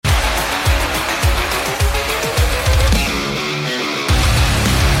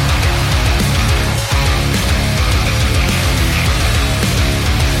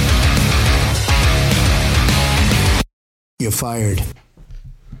fired.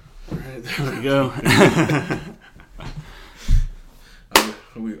 All right, there we go.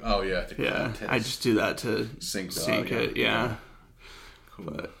 I just do that to sync it. Yeah. Cool.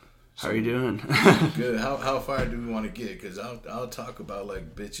 But how are you doing? Good. How far do we want to get? Because I'll talk about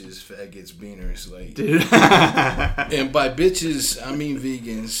like bitches, faggots, beaners, like. Dude. And by bitches I mean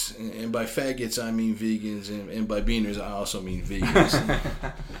vegans, and by faggots I mean vegans, and by beaners I also mean vegans.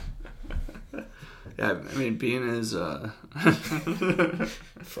 Yeah, I mean bean is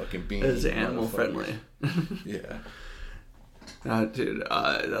fucking bean is animal friendly. Yeah. Dude,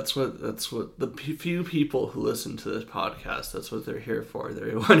 that's what the few people who listen to this podcast, that's what they're here for.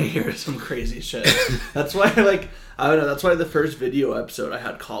 They want to hear some crazy shit. That's why, I don't know, that's why the first video episode I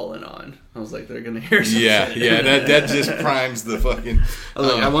had Colin on. I was like, they're going to hear some shit. Yeah, that just primes the fucking... I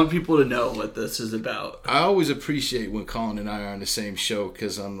was like, I want people to know what this is about. I always appreciate when Colin and I are on the same show,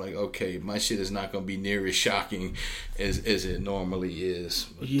 because I'm like, okay, my shit is not going to be near as shocking as it normally is.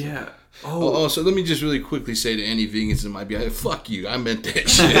 But, yeah. So let me just really quickly say to any vegans that might be like, fuck you, I meant that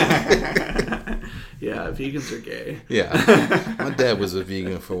shit. Yeah, vegans are gay. Yeah. My dad was a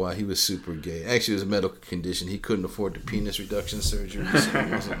vegan for a while. He was super gay. Actually, it was a medical condition. He couldn't afford the penis reduction surgery. So it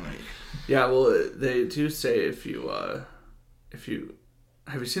wasn't like... Yeah, well, they do say if you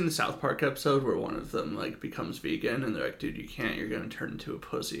have you seen the South Park episode where one of them like becomes vegan and they're like, dude, you can't, you're gonna turn into a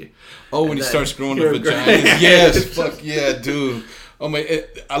pussy. Oh, when he starts growing the vagina. Yes, fuck yeah, dude. Oh my,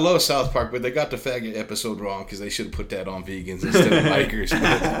 I love South Park, but they got the faggot episode wrong because they should have put that on vegans instead of bikers.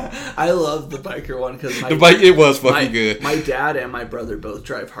 I love the biker one because it was fucking good. My dad and my brother both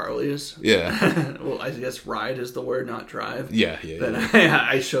drive Harleys. Yeah. Well, I guess ride is the word, not drive. Yeah.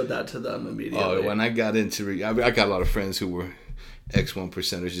 I showed that to them immediately. Oh, when I got into I got a lot of friends who were X1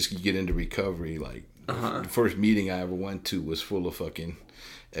 percenters just to get into recovery. Like the first meeting I ever went to was full of fucking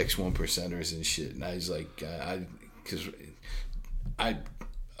X1 percenters and shit, and I was like, because I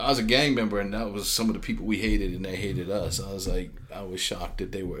was a gang member, and that was some of the people we hated, and they hated us. I was like, I was shocked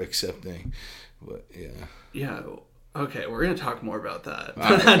that they were accepting, but yeah. Yeah. Okay, we're gonna talk more about that.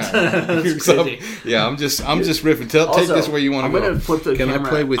 That's crazy. Yeah, I'm just riffing. Take this where you want to go. I'm gonna flip the camera. Can I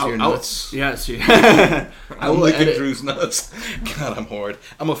play with your nuts? Yes. I'm licking Drew's nuts. God, I'm horrid.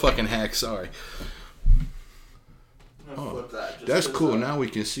 I'm a fucking hack. Sorry. Flip that. That's cool. Now we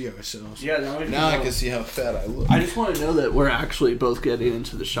can see ourselves. Yeah. Now I can see how fat I look. I just want to know that we're actually both getting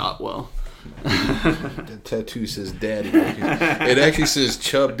into the shot well. The tattoo says daddy. It actually says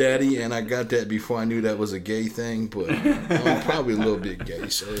chub daddy, and I got that before I knew that was a gay thing, but I'm probably a little bit gay.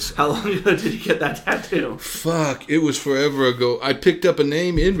 So how long ago did you get that tattoo? Fuck, it was forever ago. I picked up a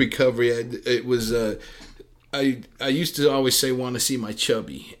name in recovery. It was I used to always say, want to see my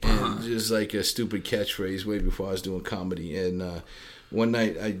chubby, and just like a stupid catchphrase way before I was doing comedy. And one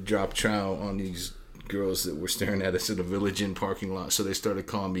night I dropped trow on these girls that were staring at us at a Village Inn parking lot, so they started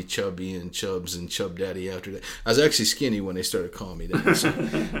calling me Chubby and Chubs and Chub Daddy after that. I was actually skinny when they started calling me that, so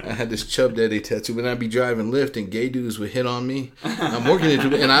I had this Chub Daddy tattoo. When I'd be driving Lyft and gay dudes would hit on me, I'm working into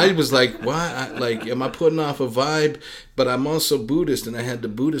it, and I was like, why? Am I putting off a vibe? But I'm also Buddhist, and I had the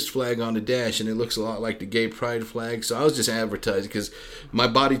Buddhist flag on the dash, and it looks a lot like the gay pride flag, so I was just advertising, because my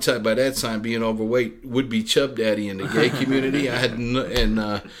body type by that time, being overweight, would be Chub Daddy in the gay community.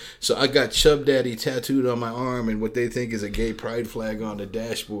 So I got Chub Daddy tattooed on my arm, and what they think is a gay pride flag on the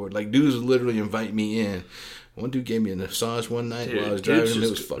dashboard. Like, dudes would literally invite me in. One dude gave me a massage one night while I was driving. It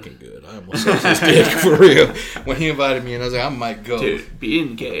was fucking good. I almost sucked his dick for real. When he invited me in, I was like, I might go. Dude,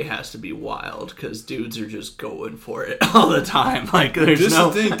 being gay has to be wild because dudes are just going for it all the time. Like, there's this is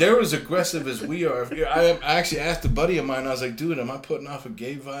the thing. They're as aggressive as we are. I actually asked a buddy of mine. I was like, dude, am I putting off a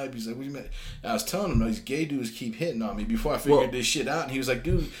gay vibe? He's like, what do you mean? And I was telling him, no, these gay dudes keep hitting on me before I figured this shit out. And he was like,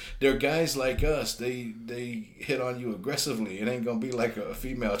 dude, they're guys like us. They hit on you aggressively. It ain't gonna be like a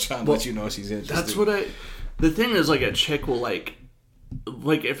female trying to let you know she's interested. That's what the thing is, like, a chick will, like,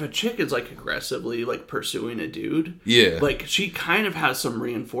 if a chick is, like, aggressively, like, pursuing a dude, like, she kind of has some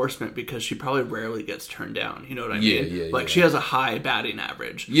reinforcement because she probably rarely gets turned down, you know what I mean? Like, she has a high batting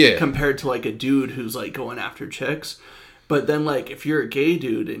average compared to, like, a dude who's, like, going after chicks. But then, like, if you're a gay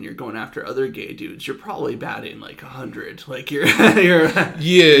dude and you're going after other gay dudes, you're probably batting, like, 100. Like, you're...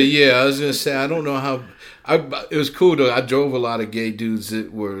 Yeah, I was going to say, I don't know how... it was cool, though. I drove a lot of gay dudes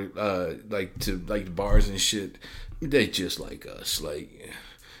that were, to bars and shit. They just like us. Like,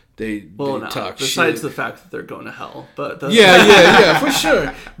 they talk shit. Besides the fact that they're going to hell. But yeah, for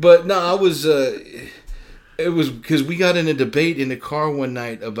sure. But, no, I was... it was because we got in a debate in the car one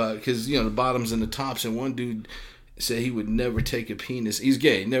night about... Because, the bottoms and the tops, and one dude... said he would never take a penis. He's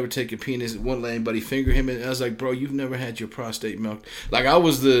gay. Never take a penis. Wouldn't let anybody finger him. And I was like, bro, you've never had your prostate milked. Like, I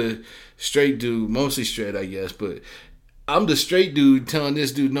was the straight dude, mostly straight, I guess. But I'm the straight dude telling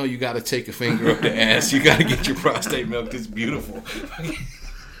this dude, no, you got to take a finger up the ass. You got to get your prostate milked. It's beautiful.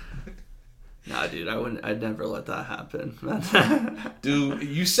 Nah, dude, I'd never let that happen. Dude,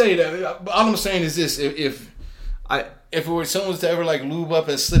 you say that. All I'm saying is this: if it were someone to ever like lube up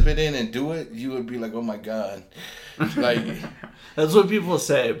and slip it in and do it, you would be like, oh my god, like that's what people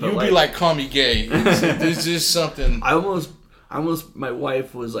say. But you'd be like, call me gay. There's just something. I almost. My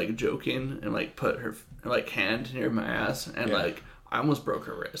wife was like joking and like put her like hand near my ass and like I almost broke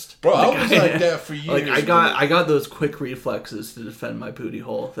her wrist. Bro, like, I was like that for years. Like I got those quick reflexes to defend my booty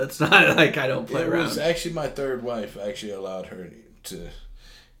hole. That's not like I don't play around. It was actually my third wife. I actually allowed her to,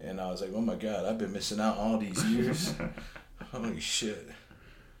 and I was like, oh my god, I've been missing out all these years. Holy shit.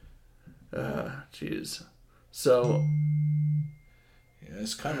 Jeez. So.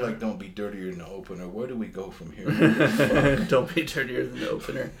 It's kind of like don't be dirtier than the opener. Where do we go from here? Don't be dirtier than the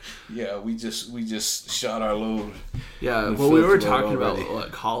opener. Yeah, we just shot our load. Yeah, well, we were talking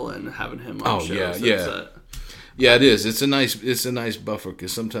about Colin having him on shows. Yeah, it is. It's a nice buffer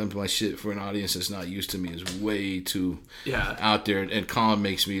because sometimes my shit for an audience that's not used to me is way too out there, and Colin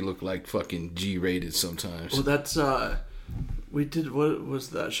makes me look like fucking G-rated sometimes. Well, that's we did. What was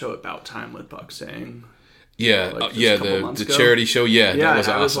that show About Time with Buck saying? Yeah, the charity show. Yeah, that was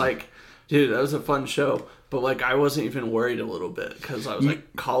awesome. I was like, dude, that was a fun show. But like, I wasn't even worried a little bit because I was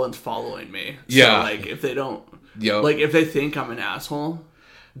like, Colin's following me. So, like, if they don't, like, if they think I'm an asshole,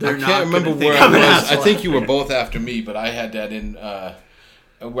 they're not. I can't remember where I was. I think you were both after me, but I had that in.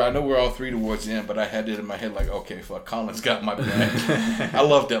 Where I know we're all three towards the end, but I had it in my head like, okay, fuck, Colin's got my back. I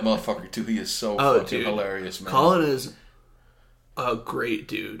love that motherfucker too. He is so fucking hilarious, man. Colin is a great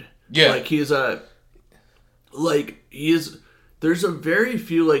dude. Yeah, like there's a very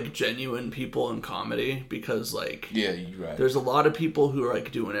few like genuine people in comedy because like you're right. There's a lot of people who are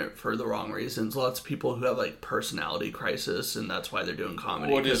like doing it for the wrong reasons. Lots of people who have like personality crisis and that's why they're doing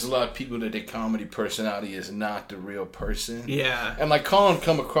comedy. Or there's a lot of people that their comedy personality is not the real person. Yeah. And like Colin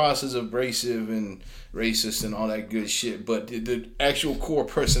come across as abrasive and racist and all that good shit, but the actual core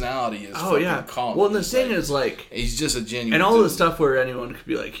personality is Colin. Well, and the thing is like he's just a genuine and all the stuff where anyone could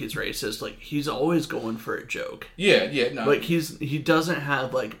be like he's racist, like he's always going for a joke. No. Like he doesn't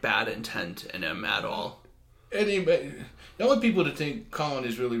have like bad intent in him at all. Anybody, the only people that think Colin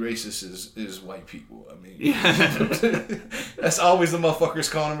is really racist is white people. I mean, that's always the motherfuckers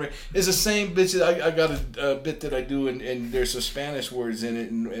calling him. It's the same bitch. I got a bit that I do, and there's some Spanish words in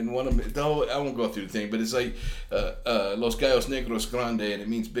it, and one of them. I won't go through the thing, but it's like Los Gallos Negros Grande, and it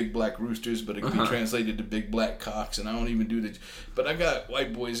means big black roosters, but it can be translated to big black cocks, and I don't even do the. But I got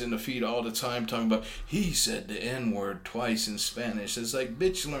white boys in the feed all the time talking about he said the N word twice in Spanish. It's like,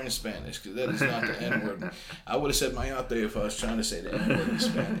 bitch, learn Spanish because that is not the N word. I would have said mayate if I was trying to say the N word in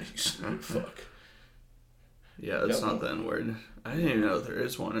Spanish. You stupid fuck. Yeah, that's not the N word. I didn't even know there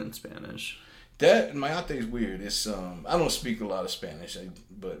is one in Spanish. That mayate is weird. It's I don't speak a lot of Spanish,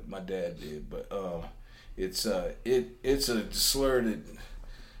 but my dad did. But it's a slur that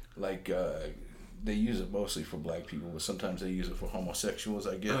like. They use it mostly for black people, but sometimes they use it for homosexuals,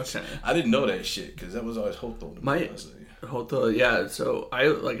 I guess. Okay. I didn't know that shit, because that was always Joto. Joto, yeah. So,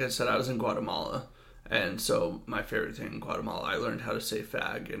 like I said, I was in Guatemala, and so my favorite thing in Guatemala, I learned how to say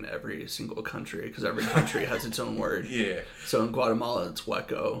fag in every single country, because every country has its own word. Yeah. So in Guatemala, it's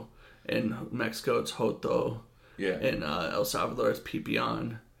hueco. In Mexico, it's Joto. Yeah. In El Salvador, it's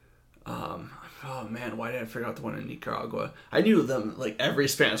pipián. Oh man, why did I forget the one in Nicaragua? I knew them, like every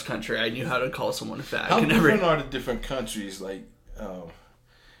Spanish country, I knew how to call someone a fag. How different are the different countries? Like,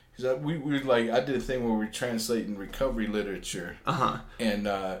 because we like, I did a thing where we're translating recovery literature. And,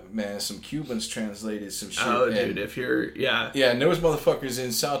 man, some Cubans translated some shit. Oh, dude, if you're, Yeah, and there was motherfuckers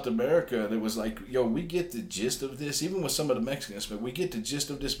in South America that was like, yo, we get the gist of this, even with some of the Mexicans, but we get the gist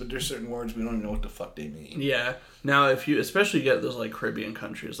of this, but there's certain words we don't even know what the fuck they mean. Yeah. Now, if you especially get those, like, Caribbean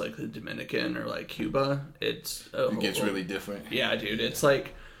countries, like the Dominican or, like, Cuba, it gets really different. Yeah, dude, it's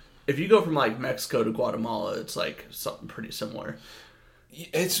like, if you go from, like, Mexico to Guatemala, it's, like, something pretty similar.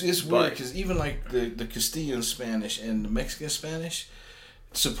 It's weird because even like the Castilian Spanish and the Mexican Spanish,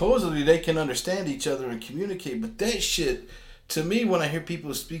 supposedly they can understand each other and communicate, but that shit, to me, when I hear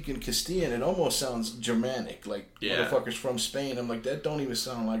people speaking Castilian, it almost sounds Germanic, like motherfuckers from Spain. I'm like, that don't even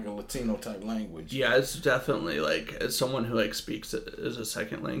sound like a Latino type language. Yeah, it's definitely like, as someone who like speaks it as a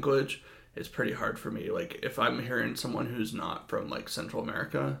second language, it's pretty hard for me. Like, if I'm hearing someone who's not from like Central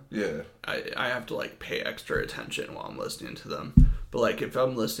America, I have to like pay extra attention while I'm listening to them. But like, if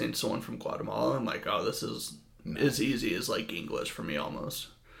I'm listening to someone from Guatemala, I'm like, oh, this is as easy as like English for me almost.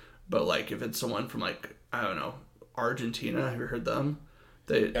 But like, if it's someone from like, I don't know, Argentina, have you heard them?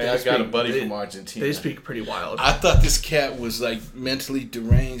 I got a buddy from Argentina. They speak pretty wild. I thought this cat was like mentally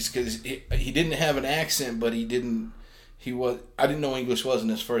deranged because he didn't have an accent, but he didn't. I didn't know English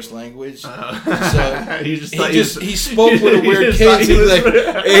wasn't his first language, so he spoke with a weird cadence. He was like,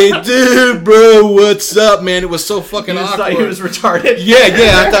 "Hey, dude, bro, what's up, man?" It was so fucking awkward. Thought he was retarded.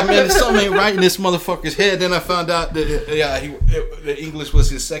 Yeah. I thought, man, something ain't right in this motherfucker's head. Then I found out that the English was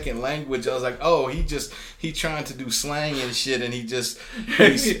his second language. I was like, oh, he trying to do slang and shit, and he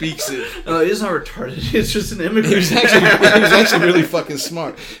speaks it. No, he's not retarded. He's just an immigrant. He was actually really fucking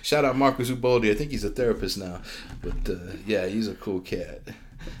smart. Shout out Marcus Ubaldi. I think he's a therapist now, but. Yeah, he's a cool cat.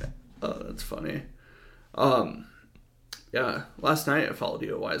 Oh, that's funny. Yeah, last night I followed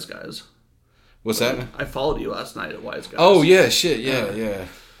you at Wise Guys. What's that? I followed you last night at Wise Guys. Oh yeah, shit, yeah.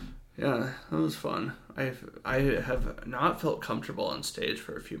 Yeah, that was fun. I have not felt comfortable on stage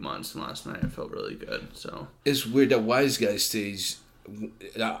for a few months, and last night I felt really good. So it's weird that Wise Guys stage,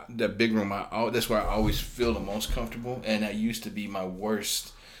 that big room. That's where I always feel the most comfortable, and that used to be my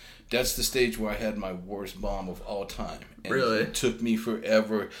worst. That's the stage where I had my worst bomb of all time. And really? It took me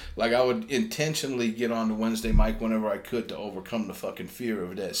forever. Like, I would intentionally get on the Wednesday mic whenever I could to overcome the fucking fear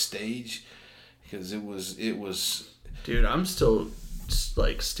of that stage. Because it was... Dude, I'm still,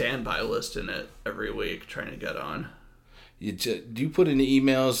 like, standby listing it every week, trying to get on. Do you put in the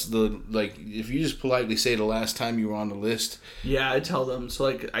emails, if you just politely say the last time you were on the list? Yeah, I tell them. So,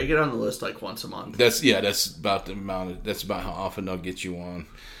 like, I get on the list, like, once a month. That's about the amount. That's about how often they'll get you on.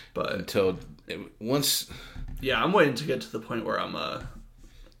 But once... Yeah, I'm waiting to get to the point where I'm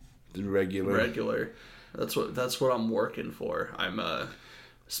the regular. That's what I'm working for. I'm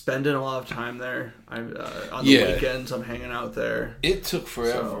spending a lot of time there. I'm on the weekends. I'm hanging out there. It took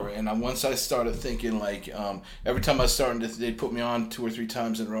forever, and once I started thinking, like, every time I started, they put me on 2 or 3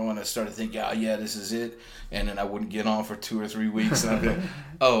 times in a row, and I started thinking, oh yeah, this is it. And then I wouldn't get on for 2 or 3 weeks, and I'd be like,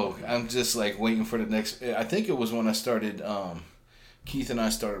 oh, I'm just like waiting for the next. I think it was when I started. Keith and I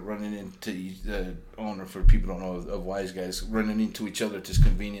started running into the owner, for people who don't know, of Wise Guys, running into each other at this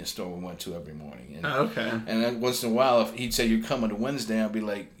convenience store we went to every morning. And, okay. And then once in a while, if he'd say, you're coming to Wednesday, I'd be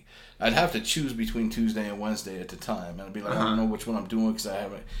like, I'd have to choose between Tuesday and Wednesday at the time. And I'd be like, I don't know which one I'm doing because I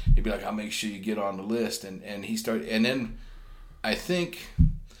haven't. He'd be like, I'll make sure you get on the list. And he started, and then I think,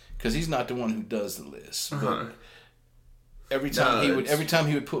 because he's not the one who does the list, but every time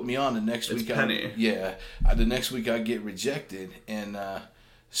he would put me on, the next week the next week I'd get rejected, and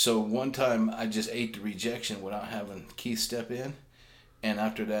so one time I just ate the rejection without having Keith step in, and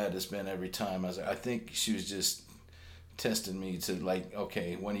after that it's been every time. I think she was just testing me to, like,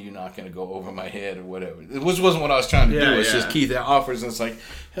 okay, when are you not going to go over my head or whatever, which wasn't what I was trying to do. It's just Keith that offers, and it's like,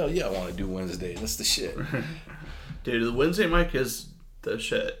 hell yeah, I want to do Wednesday. That's the shit. Dude, the Wednesday mic is the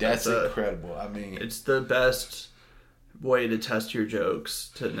shit. That's incredible. I mean, it's the best way to test your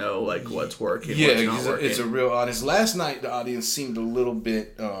jokes, to know, like, what's working, what's not working. It's a real honest. Last night the audience seemed a little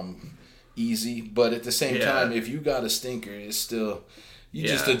bit easy, but at the same time, if you got a stinker, it's still, you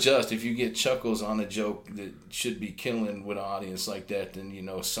just adjust. If you get chuckles on a joke that should be killing with an audience like that, then you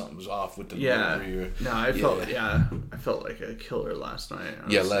know something's off with the delivery. I felt like a killer last night.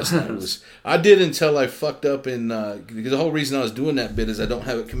 Last night was. I did until I fucked up in because the whole reason I was doing that bit is I don't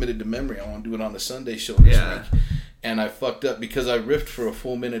have it committed to memory. I want to do it on the Sunday show this week. And I fucked up because I riffed for a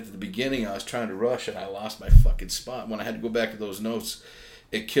full minute at the beginning. I was trying to rush, and I lost my fucking spot. When I had to go back to those notes,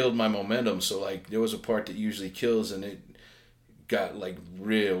 it killed my momentum. So, like, there was a part that usually kills, and it got, like,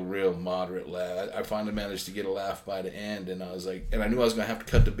 real moderate laugh. I finally managed to get a laugh by the end, and I was like, and I knew I was going to have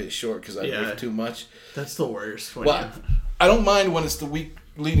to cut the bit short because I riffed too much. That's the worst. I don't mind when it's the week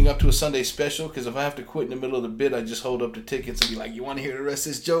leading up to a Sunday special, because if I have to quit in the middle of the bit, I just hold up the tickets and be like, you want to hear the rest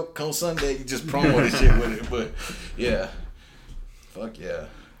of this joke? Come Sunday, you just promo the shit with it. But yeah, fuck yeah.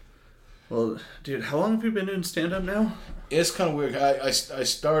 Well, dude, how long have you been doing stand-up now? It's kind of weird. I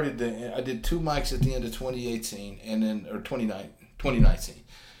started, I did 2 mics at the end of 2018, and then, or 2019,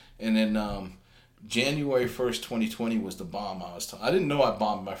 and then January 1st, 2020 was the bomb. I didn't know I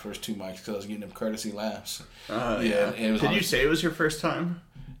bombed my first 2 mics because I was getting them courtesy laughs. And it was Did you say it was your first time?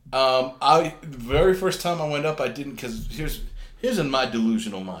 The very first time I went up, I didn't, because here's in my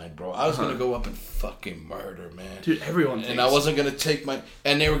delusional mind, bro. I was gonna go up and fucking murder, man. Dude, everyone thinks. And I wasn't gonna take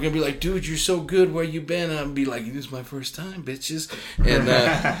and they were gonna be like, dude, you're so good, where you been? And I'd be like, this is my first time, bitches. And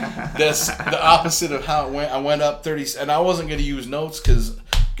that's the opposite of how it went. I went up 30, and I wasn't gonna use notes because,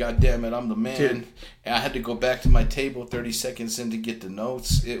 God damn it, I'm the man. Dude. And I had to go back to my table 30 seconds in to get the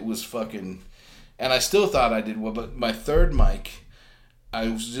notes. It was fucking, and I still thought I did well, but my third mic, I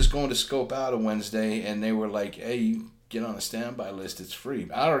was just going to scope out a Wednesday, and they were like, hey, get on a standby list. It's free.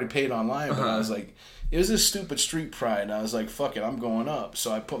 I already paid online, but I was like, it was this stupid street pride. And I was like, fuck it, I'm going up.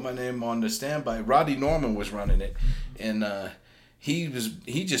 So I put my name on the standby. Roddy Norman was running it, and he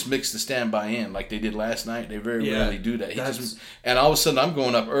just mixed the standby in like they did last night. They very rarely do that. And all of a sudden I'm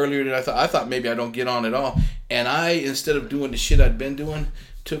going up earlier than I thought. I thought maybe I don't get on at all. And I, instead of doing the shit I'd been doing,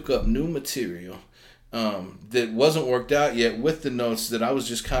 took up new material that wasn't worked out yet with the notes that I was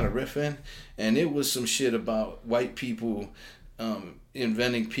just kind of riffing. And it was some shit about white people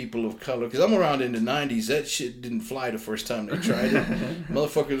inventing people of color. Because I'm around in the 90s. That shit didn't fly the first time they tried it.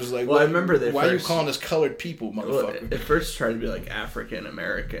 Motherfucker was like, well, I remember why are you calling us colored people, motherfucker? Well, it first tried to be like African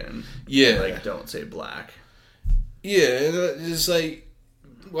American. Yeah. Like, don't say black. Yeah, it's like,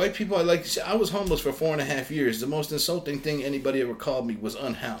 white people, I was homeless for 4.5 years. The most insulting thing anybody ever called me was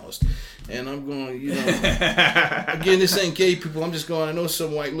unhoused. And I'm going, again, this ain't gay people. I'm just going, I know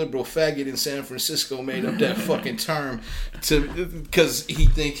some white liberal faggot in San Francisco made up that fucking term because he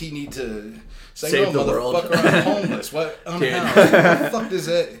think he need to say, save no, the world. I'm homeless. What? Unhoused. What the fuck is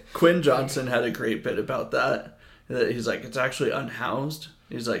that? Quinn Johnson had a great bit about that. He's like, it's actually unhoused.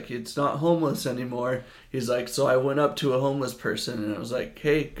 He's like, it's not homeless anymore. He's like, so I went up to a homeless person and I was like,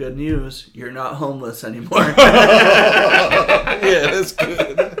 hey, good news. You're not homeless anymore. Yeah, that's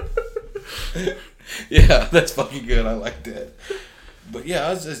good. Yeah, that's fucking good. I like that. But yeah,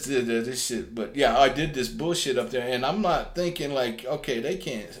 I just did this shit. But yeah, I did this bullshit up there. And I'm not thinking like, okay,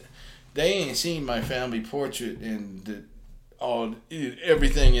 they ain't seen my family portrait and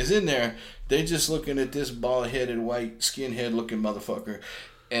everything is in there. They just looking at this bald-headed, white, skinhead-looking motherfucker,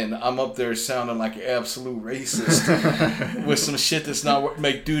 and I'm up there sounding like an absolute racist with some shit that's not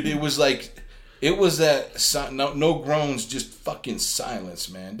dude. It was that no groans, just fucking silence,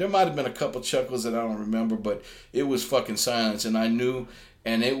 man. There might have been a couple chuckles that I don't remember, but it was fucking silence, and I knew,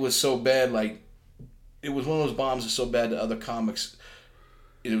 and it was so bad, like it was one of those bombs that's so bad that other comics.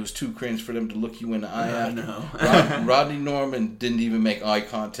 It was too cringe for them to look you in the eye after. No. Rodney Norman didn't even make eye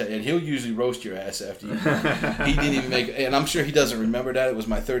contact, and he'll usually roast your ass after you. He didn't even make, and I'm sure he doesn't remember that. It was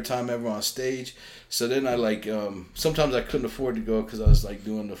my third time ever on stage. So then I sometimes I couldn't afford to go because I was like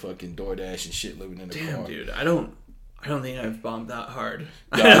doing the fucking DoorDash and shit, living in the car. Damn, dude, I don't think I've bombed that hard.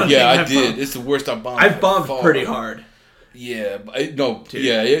 Yeah, I did. It's the worst I've bombed. I've bombed pretty hard. Yeah,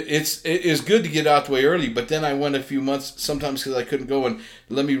 it's good to get out the way early, but then I went a few months sometimes because I couldn't go and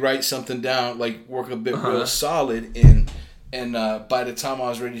let me write something down, like work a bit real solid, and by the time I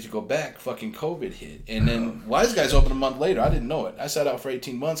was ready to go back, fucking COVID hit, and then Wise Guys opened a month later. I didn't know it. I sat out for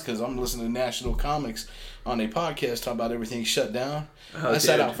 18 months because I'm listening to National Comics on a podcast talking about everything shut down. I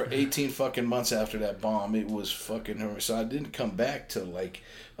sat out for 18 fucking months after that bomb. It was fucking horrible. So I didn't come back till like,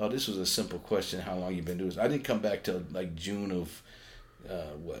 oh, this was a simple question. How long you been doing this? I didn't come back till like June of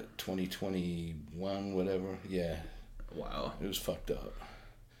 2021, whatever. Yeah. Wow. It was fucked up.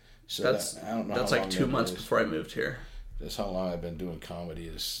 So I don't know. That's like 2 months before I moved here. That's how long I've been doing comedy.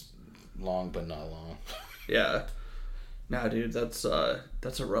 It's long, but not long. Yeah. Nah, dude, that's a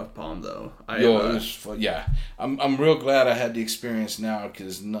rough bomb though. It was I'm real glad I had the experience now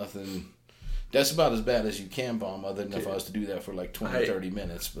because nothing. That's about as bad as you can bomb, other than if I was to do that for like 30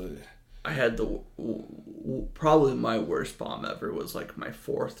 minutes. But I had probably my worst bomb ever was like my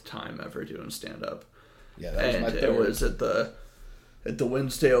 4th time ever doing stand up. Yeah, that was my third. It was at the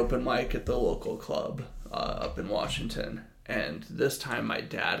Wednesday open mic at the local club up in Washington, and this time my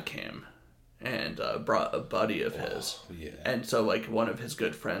dad came and brought a buddy of his. Yeah. And so like one of his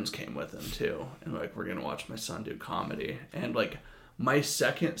good friends came with him too, and like we're gonna watch my son do comedy. And like my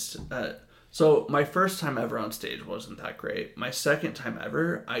second so my first time ever on stage wasn't that great. My second time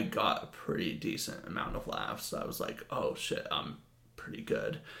ever, I got a pretty decent amount of laughs. So I was like, oh shit, I'm pretty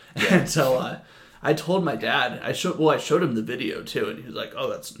good. Yeah. And so I told my dad, I showed him the video too, and he was like, oh,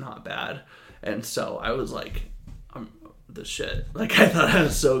 that's not bad. And so I was like, I'm the shit. Like, I thought I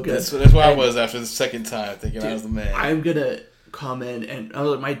was so good. That's where I was after the second time, thinking I was the man. I'm gonna come in, and I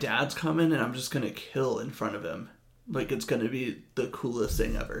was like, my dad's coming, and I'm just gonna kill in front of him. Like, it's gonna be the coolest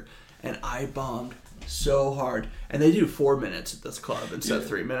thing ever. And I bombed so hard. And they do 4 minutes at this club instead of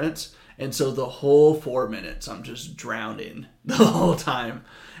 3 minutes. And so the whole 4 minutes, I'm just drowning the whole time.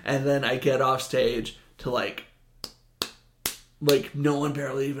 And then I get off stage to like no one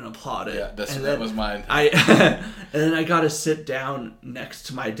barely even applauded. Yeah, that was mine. And then I got to sit down next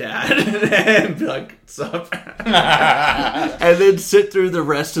to my dad and be like, "What's up?" And then sit through the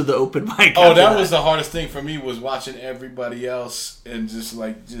rest of the open mic. Oh, that was the hardest thing for me, was watching everybody else and just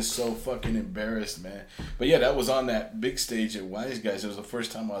so fucking embarrassed, man. But yeah, that was on that big stage at Wise Guys. It was the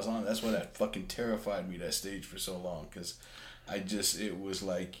first time I was on. That's why that fucking terrified me, that stage, for so long, because it was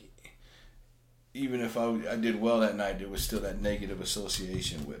like, even if I did well that night, there was still that negative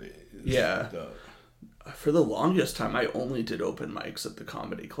association with it. Yeah. For the longest time, I only did open mics at the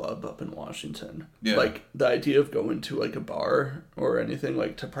comedy club up in Washington. Yeah. Like, the idea of going to, like, a bar or anything,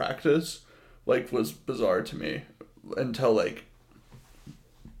 like, to practice, like, was bizarre to me until, like,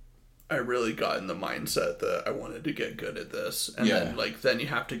 I really got in the mindset that I wanted to get good at this. And then you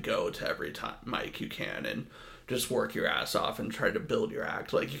have to go to every mic you can and just work your ass off and try to build your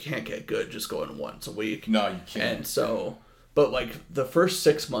act. Like, you can't get good just going once a week. No, you can't. And so... But, like, the first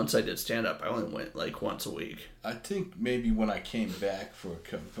 6 months I did stand-up, I only went, like, once a week. I think maybe when I came back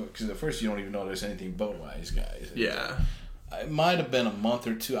because at first you don't even know there's anything but wise guys. Yeah. It might have been a month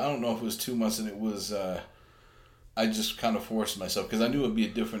or two. I don't know if it was 2 months, and it was, I just kind of forced myself, because I knew it would be a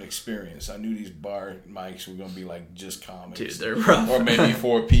different experience. I knew these bar mics were going to be, like, just comics. Dude, they're rough. Or maybe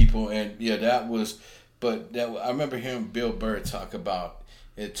 4 people, and, yeah, that was, I remember hearing Bill Burr talk about,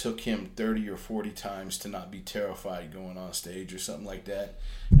 it took him 30 or 40 times to not be terrified going on stage or something like that.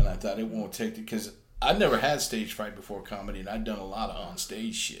 And I thought it won't take it, because I never had stage fright before comedy, and I'd done a lot of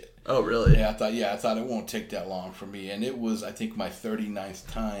on-stage shit. Oh, really? Yeah, I thought it won't take that long for me. And it was, I think, my 39th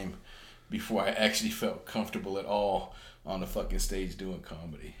time before I actually felt comfortable at all on the fucking stage doing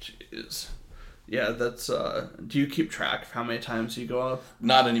comedy. Jeez. Yeah, that's, do you keep track of how many times you go up?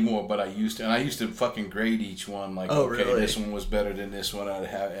 Not anymore, but I used to. And I used to fucking grade each one. Like, really? This one was better than this one.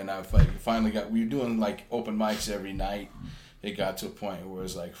 And I finally we were doing, like, open mics every night. It got to a point where it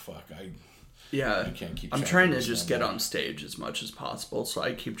was like, fuck, I can't keep track. I'm trying to just get on stage as much as possible, so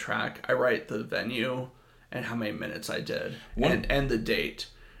I keep track. I write the venue and how many minutes I did and the date.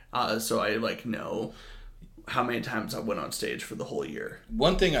 So I, like, know how many times I went on stage for the whole year.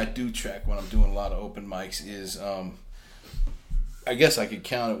 One thing I do track when I'm doing a lot of open mics is, I guess I could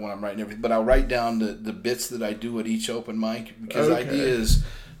count it when I'm writing everything, but I'll write down the bits that I do at each open mic, because the idea is,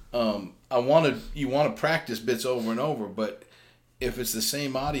 you want to practice bits over and over, but if it's the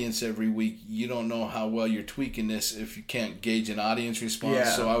same audience every week, you don't know how well you're tweaking this if you can't gauge an audience response.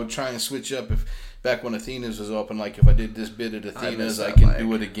 Yeah. So I would try and switch up. Back when Athena's was open, like, if I did this bit at Athena's, I can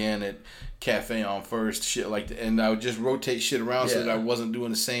do it again at Cafe on First, shit like that. And I would just rotate shit around so that I wasn't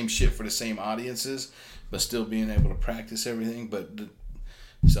doing the same shit for the same audiences, but still being able to practice everything. But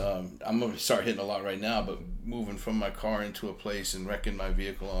so I'm going to start hitting a lot right now, but moving from my car into a place and wrecking my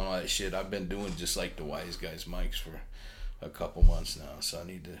vehicle and all that shit, I've been doing just like the Wise Guys mics for a couple months now, so I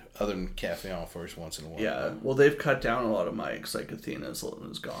need to, other than Cafe on First once in a while. Yeah, well, they've cut down a lot of mics, like Athena's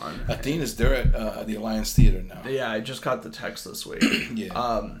is gone. Athena's, they're at the Alliance Theater now. Yeah, I just got the text this week.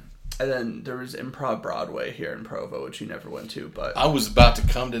 Yeah. And then there was Improv Broadway here in Provo, which you never went to, but... I was about to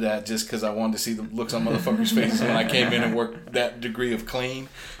come to that just because I wanted to see the looks on motherfuckers' faces when I came in and worked that degree of clean,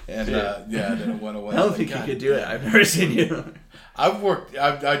 and then it went away. I don't think you could do it. I've never seen you.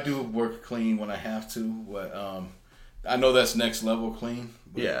 I do work clean when I have to, but... I know that's next level clean.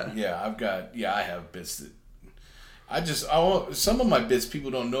 I have bits that some of my bits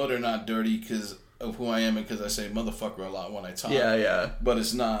people don't know they're not dirty because of who I am and because I say motherfucker a lot when I talk. Yeah. But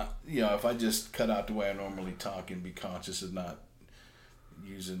it's not, if I just cut out the way I normally talk and be conscious of not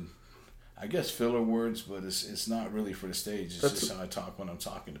using, I guess, filler words, but it's not really for the stage. It's just how I talk when I'm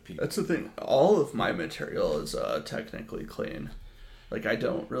talking to people. That's the thing. All of my material is technically clean. Like, I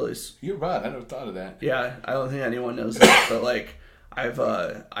don't really... You're right. I never thought of that. Yeah, I don't think anyone knows that. But, like, I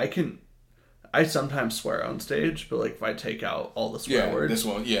sometimes swear on stage, but, like, if I take out all the swear words... this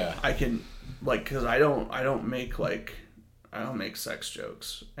one, I can, like, because I don't make sex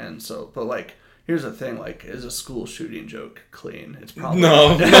jokes. And so, but, like, here's the thing, like, is a school shooting joke clean? It's probably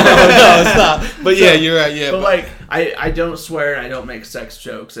no, it's not. But so, yeah, you're right. Yeah, but like, I don't swear and I don't make sex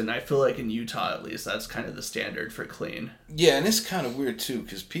jokes, and I feel like in Utah at least that's kind of the standard for clean. Yeah, and it's kind of weird too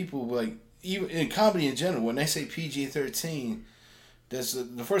because people like even in comedy in general when they say PG-13. That's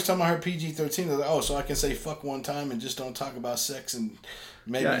the first time I heard PG-13. I was like, oh, so I can say fuck one time and just don't talk about sex and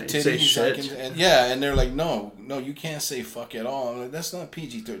maybe titties. And they're like, no, you can't say fuck at all. I'm like, that's not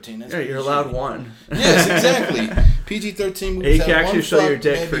PG-13. That's you're allowed one. Yes, exactly. PG-13 movies. You can actually show your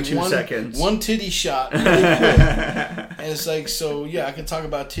dick for 2 seconds. One titty shot. And and it's like, so yeah, I can talk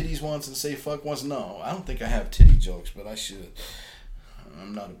about titties once and say fuck once. No, I don't think I have titty jokes, but I should.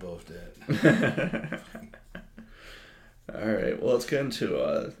 I'm not above that. All right, well, let's get into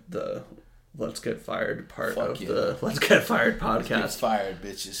the Let's Get Fired part the Let's Get Fired podcast. Let's get fired,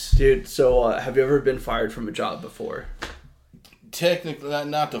 bitches. Dude, so have you ever been fired from a job before? Technically,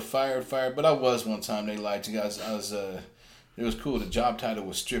 not the fired, but I was one time. They lied to you guys. I was, it was cool. The job title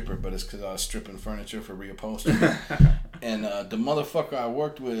was stripper, but it's because I was stripping furniture for reupholstery. And the motherfucker I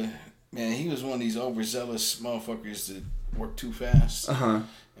worked with, man, he was one of these overzealous motherfuckers that work too fast. Uh-huh.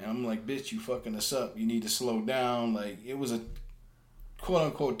 And I'm like, bitch, you fucking us up. You need to slow down. Like, it was a quote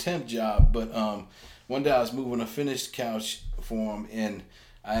unquote temp job, but one day I was moving a finished couch for him, and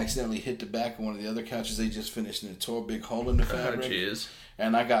I accidentally hit the back of one of the other couches they just finished, and it tore a big hole in the fabric. Oh, jeez.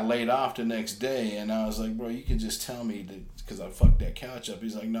 And I got laid off the next day, and I was like, bro, you can just tell me because I fucked that couch up.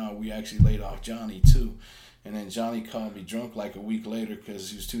 He's like, no, we actually laid off Johnny too. And then Johnny called me drunk like a week later because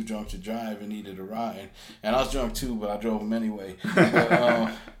he was too drunk to drive and needed a ride. And I was drunk too, but I drove him anyway.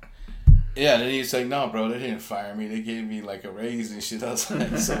 But, yeah, then he's like, no, bro, they didn't fire me. They gave me like a raise and shit. I was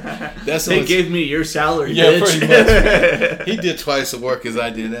like, so that's they gave me your salary, yeah, bitch. Pretty much. He did twice the work as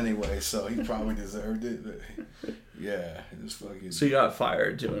I did anyway, so he probably deserved it. But yeah, it was fucking... So you got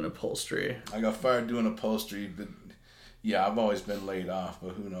fired doing upholstery. I got fired doing upholstery, but yeah, I've always been laid off,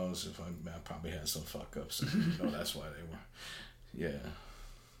 but who knows if I probably had some fuck ups. That's why they were. Yeah.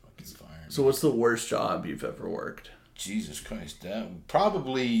 Fucking fired. So what's the worst job you've ever worked? Jesus Christ, that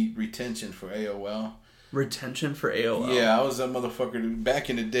probably retention for AOL. Retention for AOL? Yeah, I was that motherfucker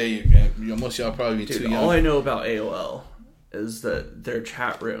back in the day. Most of y'all probably be too young. All I know about AOL is that their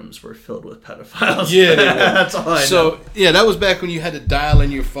chat rooms were filled with pedophiles. Yeah, that's all I know. So, yeah, that was back when you had to dial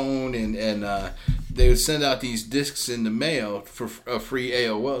in your phone and they would send out these discs in the mail for a free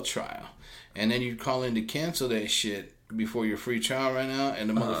AOL trial. And then you'd call in to cancel that shit before your free trial ran out, and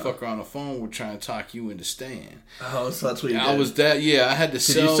the motherfucker on the phone would try and talk you into staying. Oh, so that's what you did. I was that, yeah, I had to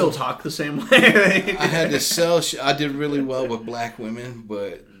sell. Did you still talk the same way? I had to sell I did really well with black women,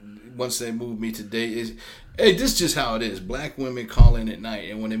 but once they moved me to hey, this is just how it is. Black women call in at night,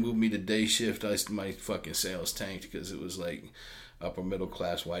 and when they moved me to day shift, my fucking sales tanked because it was like upper middle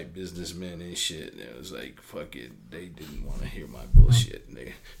class white businessmen and shit. And it was like, fuck it, they didn't want to hear my bullshit. And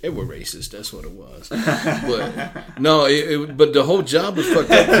they were racist. That's what it was. But no, but the whole job was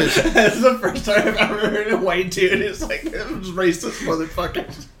fucked up. That's the first time I've ever heard a white dude. It's like, it was racist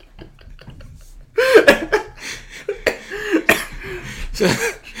motherfuckers.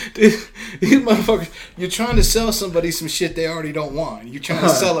 These motherfuckers, you're trying to sell somebody some shit they already don't want. You're trying to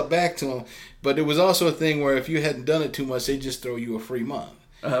sell it back to them. But it was also a thing where if you hadn't done it too much, they just throw you a free month.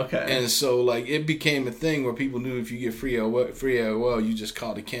 Okay. And so, like, it became a thing where people knew if you get free AOL, you just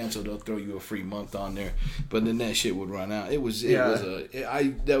call to cancel, they'll throw you a free month on there. But then that shit would run out. That was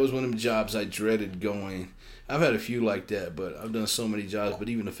one of them jobs I dreaded going. I've had a few like that, but I've done so many jobs. But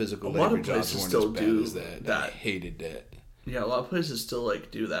even the physical labor jobs weren't as bad as that. I hated that. Yeah, a lot of places still like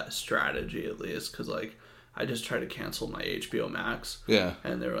do that strategy at least, because like I just tried to cancel my HBO Max. Yeah.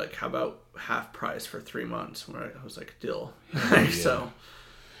 And they were like, "How about half price for 3 months?" Where I was like, "Deal." Yeah. So.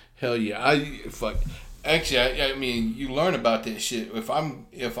 Hell yeah! Actually, I mean, you learn about this shit. If I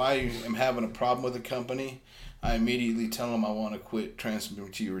am having a problem with a company, I immediately tell them I want to quit, transfer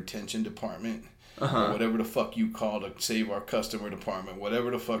to your retention department. Or whatever the fuck you call to save our customer department, whatever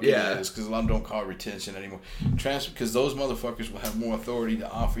the fuck it is, because a lot of them don't call it retention anymore. Transfer, because those motherfuckers will have more authority to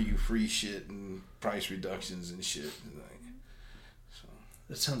offer you free shit and price reductions and shit. So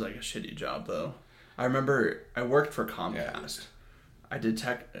that sounds like a shitty job, though. I remember I worked for Comcast. Yeah.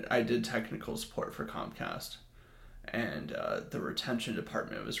 I did technical support for Comcast, and the retention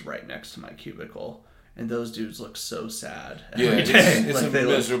department was right next to my cubicle. And those dudes look so sad. Yeah, it's like a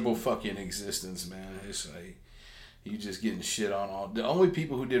miserable fucking existence, man. It's like you just getting shit on all. The only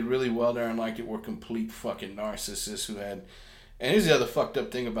people who did really well there and liked it were complete fucking narcissists who had. And here's the other fucked up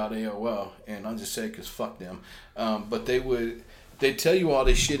thing about AOL, and I'll just say because fuck them. But they'd tell you all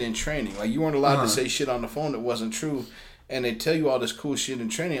this shit in training. Like you weren't allowed to say shit on the phone that wasn't true. And they tell you all this cool shit in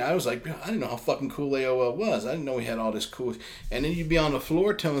training. I was like, I didn't know how fucking cool AOL was. I didn't know we had all this cool. And then you'd be on the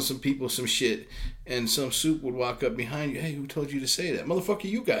floor telling some people some shit, and some soup would walk up behind you. Hey, who told you to say that? Motherfucker,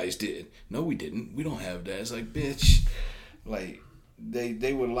 you guys did. No, we didn't. We don't have that. It's like, bitch. Like,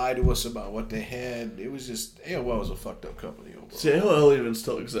 they would lie to us about what they had. It was just, AOL was a fucked up company. Overall. Does AOL even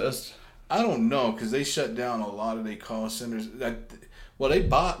still exist? I don't know, because they shut down a lot of their call centers. Well, they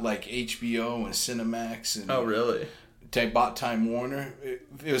bought, like, HBO and Cinemax. And, oh, really? They bought Time Warner.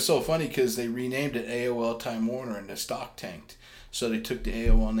 It was so funny because they renamed it AOL Time Warner and the stock tanked. So they took the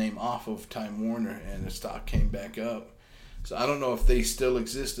AOL name off of Time Warner and the stock came back up. So I don't know if they still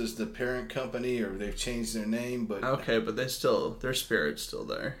exist as the parent company or they've changed their name, but okay, but their spirit's still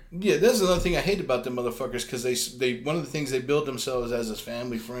there. Yeah, that's another thing I hate about them motherfuckers because they one of the things they build themselves as is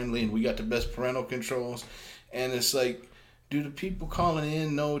family friendly and we got the best parental controls, and it's like. Do the people calling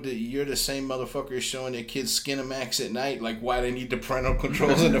in know that you're the same motherfucker showing their kids Skinamax at night? Like, why they need the parental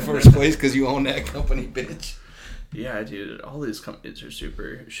controls in the first place? Because you own that company, bitch. Yeah, dude. All these companies are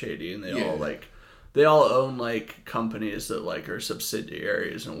super shady, and they all, like, They all own like companies that like are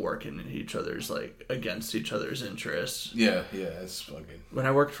subsidiaries and working in each other's like against each other's interests. Yeah, it's fucking. When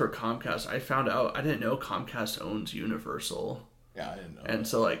I worked for Comcast, I found out I didn't know Comcast owns Universal. Yeah, I didn't know. And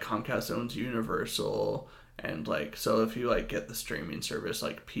so like Comcast owns Universal, and like so if you like get the streaming service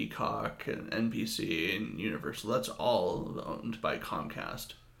like Peacock and NBC and Universal, that's all owned by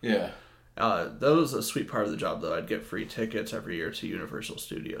Comcast. Yeah. That was a sweet part of the job, though. I'd get free tickets every year to Universal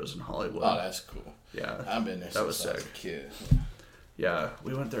Studios in Hollywood. Oh, that's cool. Yeah. I've been there since I was a kid. Yeah,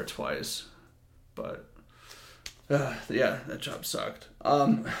 we went there twice. But, yeah, that job sucked.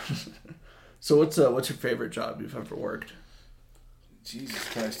 So what's your favorite job you've ever worked? Jesus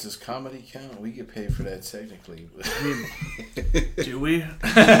Christ, does comedy count? We get paid for that technically. I mean, do we?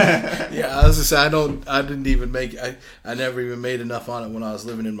 Yeah, I was just saying, I never even made enough on it when I was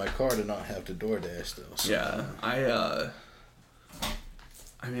living in my car to not have to DoorDash though. So. Yeah,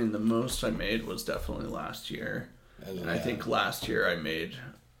 I mean, the most I made was definitely last year. And I think last year I made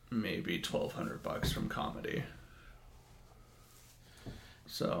maybe $1,200 from comedy.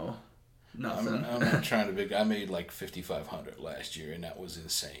 So... nothing. I'm not trying to big. I made like $5,500 last year, and that was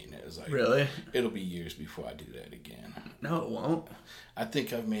insane. It was like, really? It'll be years before I do that again. No, it won't. I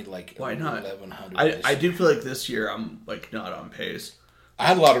think I've made like why not? $1,100. I do feel like this year I'm like not on pace. I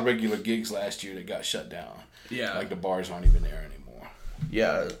had a lot of regular gigs last year that got shut down. Yeah, like the bars aren't even there anymore.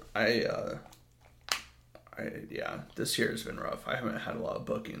 Yeah, this year has been rough. I haven't had a lot of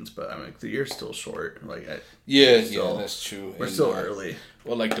bookings, but I'm like the year's still short. Like, yeah, that's true. We're still early.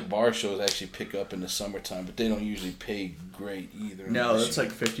 Well, like the bar shows actually pick up in the summertime, but they don't usually pay great either. No, that's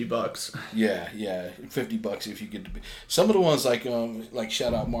like $50. Yeah, $50 if you get to be. Some of the ones like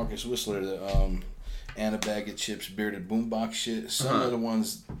shout out Marcus Whistler, the and a bag of chips, bearded boombox shit. Some of the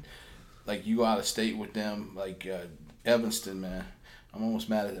ones like you out of state with them, like Evanston, man. I'm almost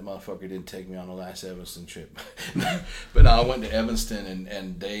mad at that motherfucker didn't take me on the last Evanston trip. But no, I went to Evanston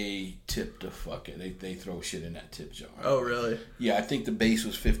and they tipped the fucking. They throw shit in that tip jar. Oh, really? Yeah, I think the base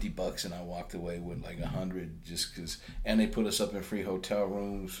was $50 and I walked away with like $100 just because. And they put us up in free hotel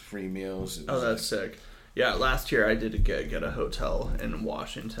rooms, free meals. Oh, that's sick. Yeah, last year I did get a hotel in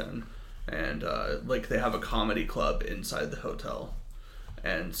Washington, and like they have a comedy club inside the hotel,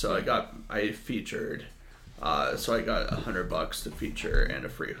 and so I featured. So I got $100 to feature and a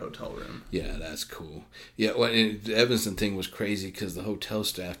free hotel room. Yeah, that's cool. Yeah, well, the Evanston thing was crazy because the hotel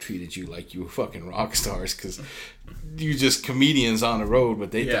staff treated you like you were fucking rock stars because you just comedians on the road, but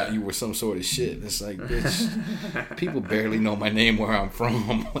they thought you were some sort of shit. It's like, bitch, people barely know my name, where I'm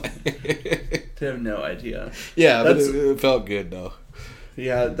from. They have no idea. Yeah, but it felt good though.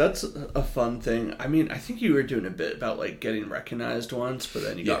 Yeah, that's a fun thing. I mean, I think you were doing a bit about like getting recognized once, but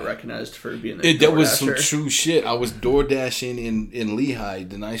then you got recognized for being a DoorDasher. That was some true shit. I was door dashing in Lehigh,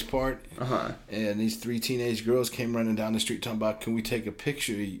 the nice part, and these 3 teenage girls came running down the street talking about, "Can we take a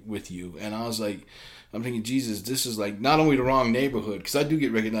picture with you?" And I was like, I'm thinking, Jesus, this is like not only the wrong neighborhood, because I do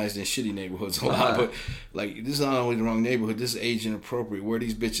get recognized in shitty neighborhoods a lot, but like this is not only the wrong neighborhood, this is age inappropriate. Where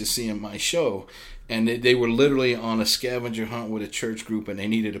these bitches seeing my show, and they were literally on a scavenger hunt with a church group, and they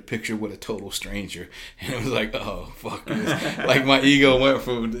needed a picture with a total stranger, and it was like, oh fuck this. Like my ego went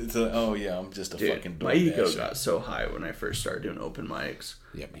from to oh yeah, I'm just a fucking. My ego got so high when I first started doing open mics.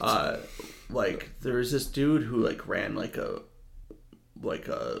 Yeah, me too. Like there was this dude who like ran like a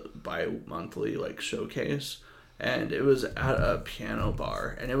bi-monthly like showcase, and it was at a piano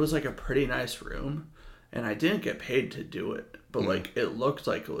bar, and it was like a pretty nice room, and I didn't get paid to do it, but like it looked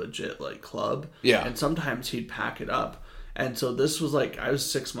like a legit like club. Yeah. And sometimes he'd pack it up, and so this was like I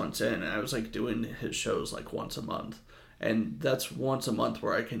was 6 months in, and I was like doing his shows like once a month, and that's once a month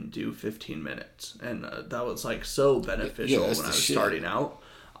where I can do 15 minutes, and that was like so beneficial when I was starting out.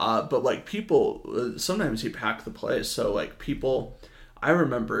 But like people, sometimes he'd pack the place, so like people. I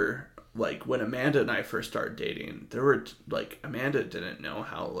remember, like, when Amanda and I first started dating, there were, like, Amanda didn't know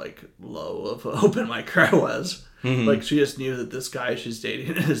how, like, low of an open micer I was. Mm-hmm. Like, she just knew that this guy she's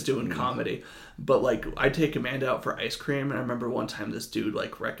dating is doing comedy. But, like, I'd take Amanda out for ice cream, and I remember one time this dude,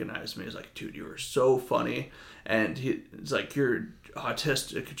 like, recognized me. He was like, dude, you were so funny. And he's like, your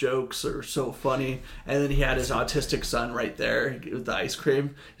autistic jokes are so funny. And then he had his autistic son right there with the ice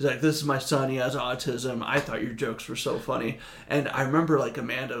cream. He's like, this is my son, he has autism. I thought your jokes were so funny. And I remember like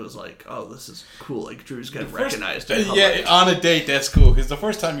Amanda was like, oh, this is cool, like Drew's getting recognized. Yeah, on a date, that's cool, because the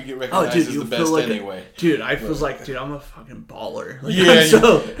first time you get recognized is the best like anyway. Dude, I was like, dude, I'm a fucking baller. Like,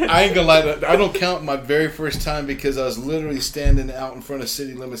 yeah, I ain't gonna lie, I don't count my very first time because I was literally standing out in front of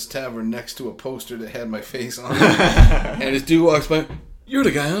City Limits Tavern next to a poster that had my face on it. And this dude walks by, you're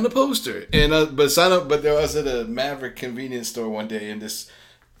the guy on the poster. And but I was at a Maverick convenience store one day, and this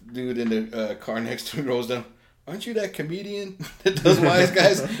dude in the car next to me rolls down. Aren't you that comedian that does Wise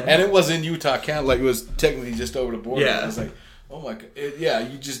Guys? And it was in Utah County. Like, it was technically just over the border. Yeah. I was like, oh my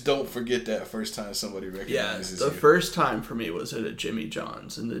God. You just don't forget that first time somebody recognizes you. The first time for me was at a Jimmy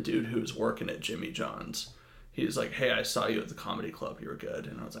John's. And the dude who was working at Jimmy John's, he was like, hey, I saw you at the comedy club. You were good.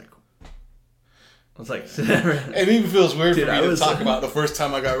 And I was like, it even feels weird for me to talk about the first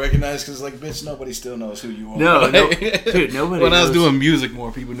time I got recognized because, like, bitch, nobody still knows who you are. No, dude, nobody. When I was doing music,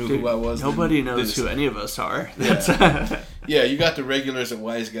 more people knew who I was. Nobody knows who any of us are. Yeah, you got the regulars and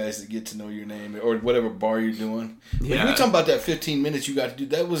Wise Guys that get to know your name or whatever bar you're doing. But you were talking about that 15 minutes you got to do.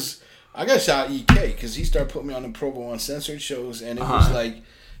 That was I got shot EK because he started putting me on the Provo Uncensored shows, and it was like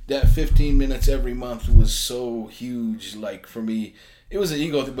that 15 minutes every month was so huge. Like for me. It was an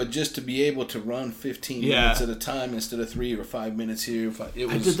ego thing, but just to be able to run 15 minutes at a time instead of 3 or 5 minutes here.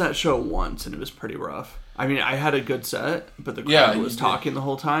 I did that show once, and it was pretty rough. I mean, I had a good set, but the crowd was talking the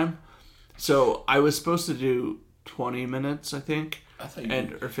whole time. So I was supposed to do 20 minutes, I think,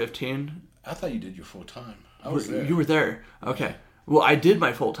 or 15. I thought you did your full time. I was there. You were there. Okay. Well, I did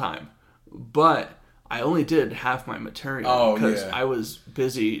my full time, but I only did half my material because I was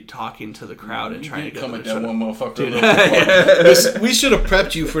busy talking to the crowd and trying to get them to shut up. One motherfucker. We should have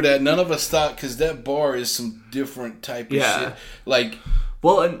prepped you for that. None of us thought because that bar is some different type of shit. Like,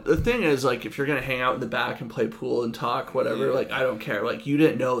 well, and the thing is, like, if you're gonna hang out in the back and play pool and talk, whatever, like, I don't care. Like, you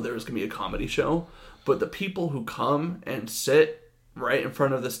didn't know there was gonna be a comedy show, but the people who come and sit right in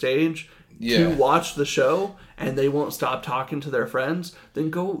front of the stage to watch the show and they won't stop talking to their friends,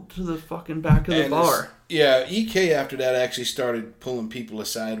 then go to the fucking back of the bar. Yeah, EK after that actually started pulling people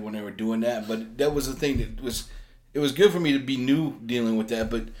aside when they were doing that, but that was the thing it was good for me to be new dealing with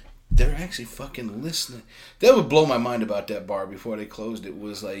that, but they're actually fucking listening. That would blow my mind about that bar before they closed. It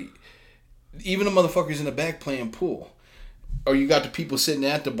was like, even the motherfuckers in the back playing pool. Or you got the people sitting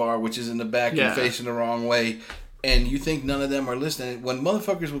at the bar, which is in the back and facing the wrong way, and you think none of them are listening. When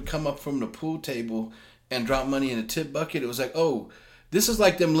motherfuckers would come up from the pool table and drop money in a tip bucket, it was like, oh, this is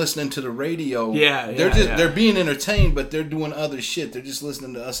like them listening to the radio. They're being entertained, but they're doing other shit. They're just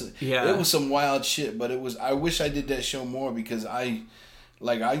listening to us. Yeah. It was some wild shit, but I wish I did that show more because I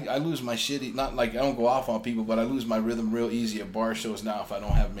lose my shit. Not like I don't go off on people, but I lose my rhythm real easy at bar shows now if I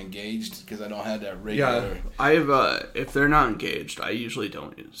don't have them engaged because I don't have that regular. Yeah, if they're not engaged, I usually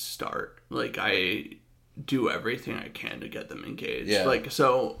don't start. Like I do everything I can to get them engaged. Yeah. Like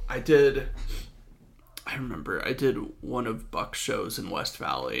so, I remember I did one of Buck's shows in West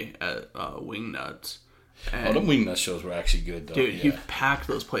Valley at Wingnuts. And the Wingnuts shows were actually good, though. Dude, he packed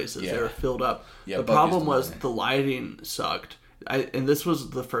those places. Yeah. They were filled up. Yeah, the problem was the lighting sucked. And this was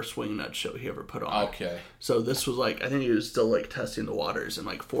the first Wingnuts show he ever put on. Okay. So this was like, I think he was still like testing the waters, and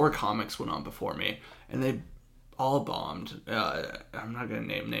like 4 comics went on before me, and they all bombed. I'm not gonna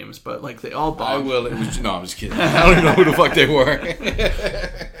name names, but like they all bombed. I will. No, I'm just kidding. I don't even know who the fuck they were.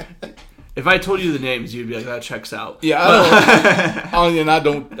 If I told you the names, you'd be like, "That checks out." Yeah, I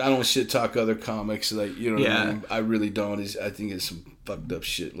don't shit talk other comics. Like you know, what I mean? I really don't. I think it's some fucked up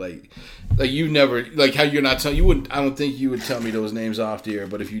shit. Like you never like how you're not telling. You wouldn't. I don't think you would tell me those names off the air.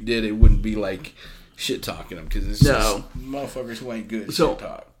 But if you did, it wouldn't be like shit talking them because it's just motherfuckers who ain't good shit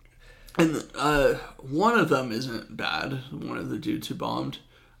talk. And one of them isn't bad. One of the dudes who bombed,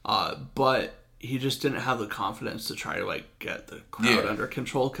 but he just didn't have the confidence to try to like get the crowd under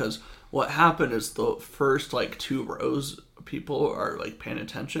control. Because what happened is the first like 2 rows of people are like paying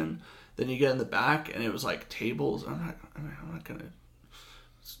attention. Then you get in the back, and it was like tables. I'm not gonna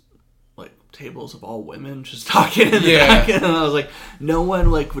like tables of all women just talking in the back, and I was like, no one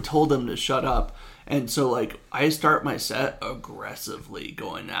like told them to shut up. And so, like, I start my set aggressively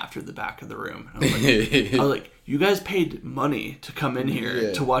going after the back of the room. And I was like, you guys paid money to come in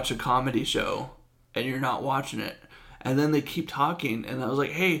here to watch a comedy show, and you're not watching it. And then they keep talking, and I was like,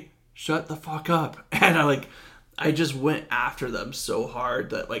 hey, shut the fuck up. And I just went after them so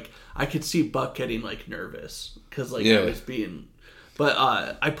hard that, like, I could see Buck getting, like, nervous. Because, like, I was being... But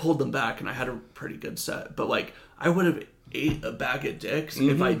I pulled them back, and I had a pretty good set. But, like, I would have ate a bag of dicks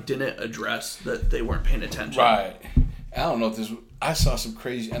if I didn't address that they weren't paying attention. Right. I don't know if this... I saw some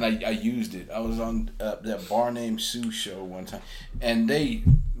crazy... And I used it. I was on that Bar Named Sue show one time. And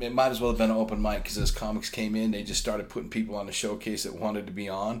it might as well have been an open mic because as comics came in, they just started putting people on the showcase that wanted to be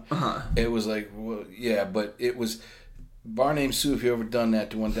on. Uh-huh. It was like, well, yeah, but it was... Bar Named Sue, if you ever done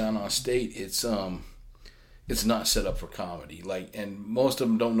that, the one down on State, it's not set up for comedy. Like, and most of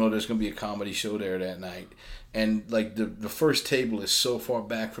them don't know there's going to be a comedy show there that night. And like the first table is so far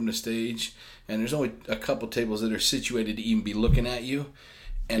back from the stage, and there's only a couple tables that are situated to even be looking at you,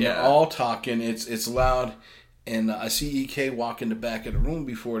 and they're all talking. It's loud, And I see EK walk in the back of the room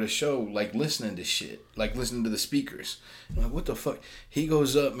before the show, like listening to shit, like listening to the speakers. I'm like, what the fuck? He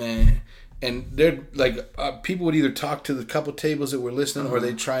goes up, man, and they're like, people would either talk to the couple tables that were listening, or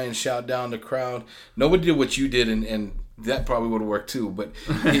they try and shout down the crowd. Nobody did what you did, and that probably would have worked too. But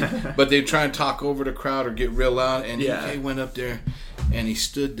but they try and talk over the crowd or get real loud. And EK went up there, and he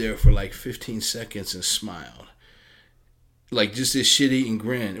stood there for like 15 seconds and smiled, like just this shit-eating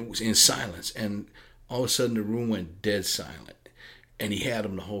grin. It was in silence, and all of a sudden, the room went dead silent, and he had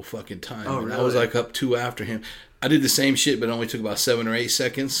him the whole fucking time. Oh, and really? I was like up 2 after him. I did the same shit, but it only took about 7 or 8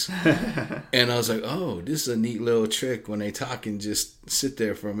 seconds. And I was like, oh, this is a neat little trick. When they talk and just sit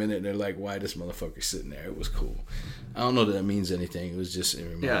there for a minute, and they're like, why this motherfucker sitting there? It was cool. I don't know that means anything. It was just, it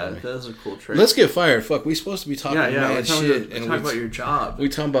reminded me. That was a cool trick. Let's get fired. Fuck, we supposed to be talking mad shit. We're talking about your job. We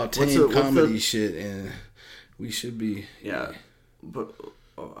talking about tame comedy shit, and we should be. Yeah, but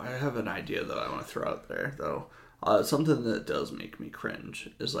I have an idea that I want to throw out there, though. Something that does make me cringe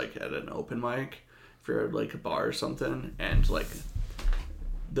is like at an open mic, if you're at like a bar or something, and like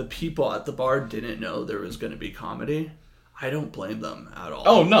the people at the bar didn't know there was going to be comedy. I don't blame them at all.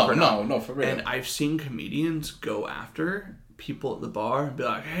 Oh, no, for real. And I've seen comedians go after people at the bar and be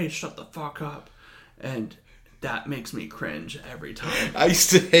like, hey, shut the fuck up. And that makes me cringe every time. I used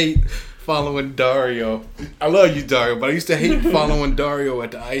to hate following Dario. I love you, Dario, but I used to hate following Dario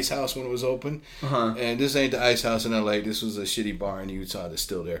at the Ice House when it was open. And this ain't the Ice House in LA. This was a shitty bar in Utah that's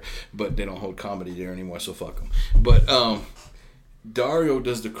still there, but they don't hold comedy there anymore, so fuck them. But Dario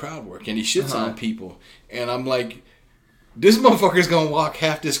does the crowd work, and he shits on people, and I'm like, this motherfucker's gonna walk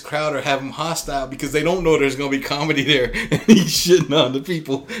half this crowd or have them hostile because they don't know there's gonna be comedy there, and he's shitting on the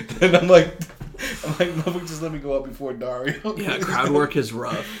people. And I'm like, motherfucker, just let me go up before Dario. Yeah, crowd work is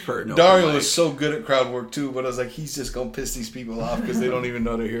rough for no Dario is so good at crowd work too, but I was like, he's just gonna piss these people off because they don't even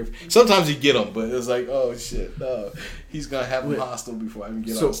know they're here. Sometimes you get them, but it's like, oh shit, no, he's gonna have them hostile before I even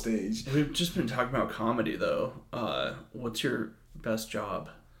get on stage. We've just been talking about comedy though. What's your best job?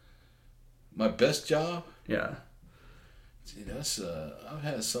 My best job? Yeah. See, that's I've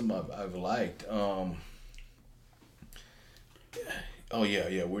had some I've liked. Oh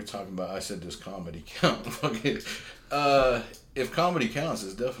yeah. We're talking about. I said, does comedy count? If comedy counts,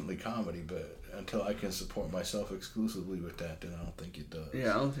 it's definitely comedy. But until I can support myself exclusively with that, then I don't think it does.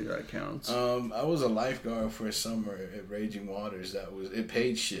 Yeah, I don't think that counts. I was a lifeguard for a summer at Raging Waters. It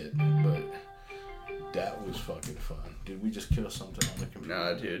paid shit, but that was fucking fun. Did we just kill something on the computer?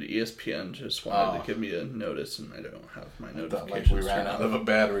 Nah, dude. ESPN just wanted to give me a notice, and I don't have my notifications. Like we ran out of a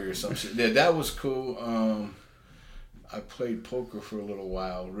battery or some shit. Yeah, that was cool. I played poker for a little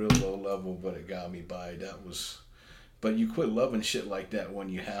while, real low level, but it got me by. But you quit loving shit like that when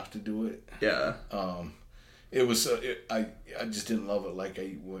you have to do it. Yeah. It was. I just didn't love it like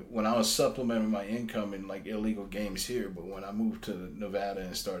when I was supplementing my income in like illegal games here. But when I moved to Nevada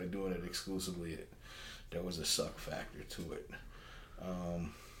and started doing it exclusively, there was a suck factor to it.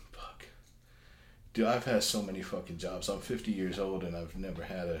 Fuck. Dude, I've had so many fucking jobs. I'm 50 years old and I've never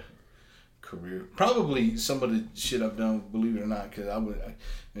had a career. Probably some of the shit I've done, believe it or not, because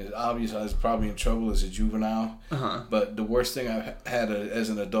it's obvious I was probably in trouble as a juvenile. But the worst thing I've had as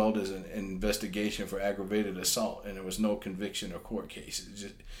an adult is an investigation for aggravated assault, and there was no conviction or court case. It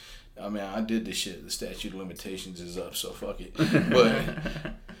just, I mean, I did this shit. The statute of limitations is up, so fuck it.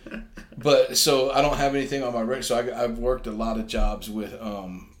 But so I don't have anything on my record. So I've worked a lot of jobs with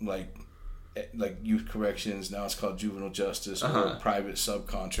like youth corrections. Now it's called juvenile justice or private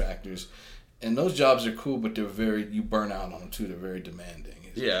subcontractors. And those jobs are cool, but you burn out on them too. They're very demanding.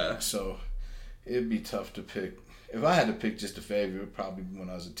 Yeah. So it'd be tough to pick. If I had to pick just a favorite, probably when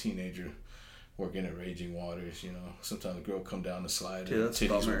I was a teenager, working at Raging Waters. You know, sometimes a girl come down the slide and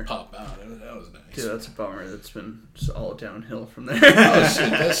titties would pop out. That was nice. Dude, that's a bummer. That's been just all downhill from there. Oh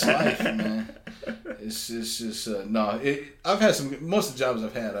shit, that's life, man. It's just I've had most of the jobs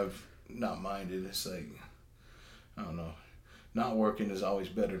I've had, I've not minded. It's like, I don't know. Not working is always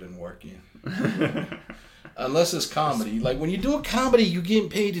better than working. Unless it's comedy. Like, when you do a comedy, you're getting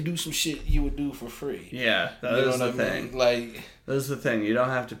paid to do some shit you would do for free. Yeah, that is the thing. Like, that's the thing. You don't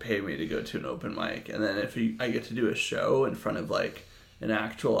have to pay me to go to an open mic. And then I get to do a show in front of, like, an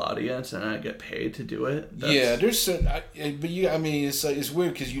actual audience and I get paid to do it. Yeah, there's certain... it's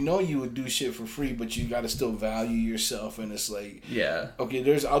weird because you would do shit for free, but you got to still value yourself. And it's like... Yeah. Okay,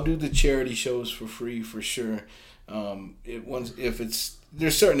 I'll do the charity shows for free for sure.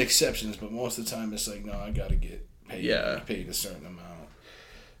 There's certain exceptions, but most of the time it's like, no, I gotta get paid. Yeah. Paid a certain amount.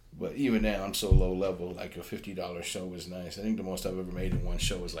 But even then, I'm so low level. Like a $50 show is nice. I think the most I've ever made in one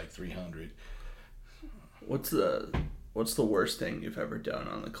show was like $300. What's the worst thing you've ever done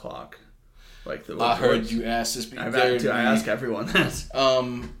on the clock? Like I heard you ask this. I ask everyone this.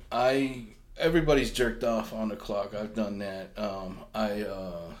 Everybody's jerked off on the clock. I've done that.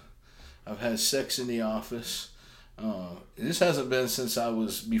 I've had sex in the office. This hasn't been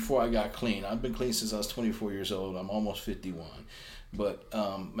since before I got clean. I've been clean since I was 24 years old. I'm almost 51. But,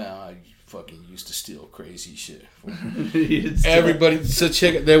 man, I fucking used to steal crazy shit. Everybody, so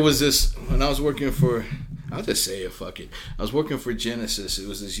check it. There was this, when I was working for, I'll just say it, fuck it. I was working for Genesis. It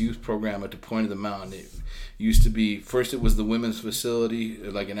was this youth program at the point of the mountain. It used to be, first it was the women's facility,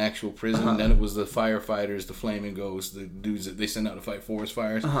 like an actual prison. Uh-huh. Then it was the firefighters, the flamingos, the dudes that they sent out to fight forest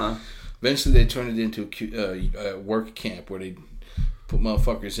fires. Uh-huh. Eventually they turned it into a work camp where they put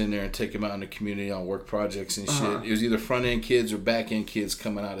motherfuckers in there and take them out in the community on work projects and shit. Uh-huh. It was either front end kids or back end kids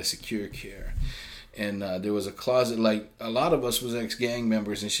coming out of secure care. And there was a closet, like a lot of us was ex gang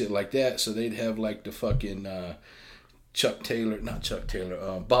members and shit like that. So they'd have like the fucking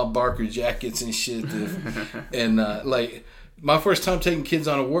Bob Barker jackets and shit. And like my first time taking kids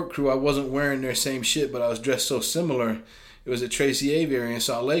on a work crew, I wasn't wearing their same shit, but I was dressed so similar. It was at Tracy Aviary in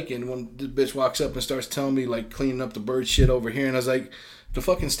Salt Lake, and when the bitch walks up and starts telling me, like, cleaning up the bird shit over here, and I was like, the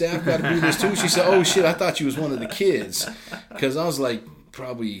fucking staff got to do this too? She said, oh, shit, I thought you was one of the kids. Because I was, like,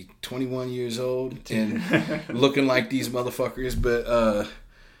 probably 21 years old and looking like these motherfuckers. But,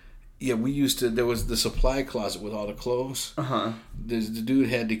 yeah, there was the supply closet with all the clothes. Uh-huh. The dude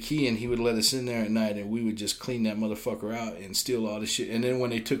had the key, and he would let us in there at night, and we would just clean that motherfucker out and steal all the shit. And then when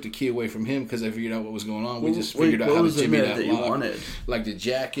they took the key away from him, because they figured out what was going on, we just figured out how to jimmy that lock. Wanted? Like the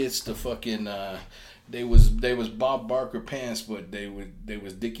jackets, the fucking... They was Bob Barker pants, but they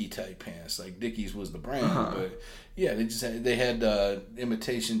was Dickie type pants. Like Dickies was the brand, uh-huh. But yeah, they had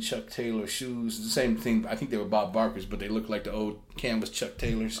imitation Chuck Taylor shoes. The same thing. I think they were Bob Barkers, but they looked like the old canvas Chuck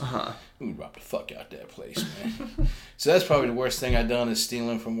Taylors. Uh-huh. We robbed the fuck out that place, man. So that's probably the worst thing I done is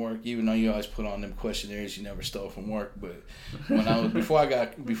stealing from work. Even though you always put on them questionnaires, you never stole from work. But when before I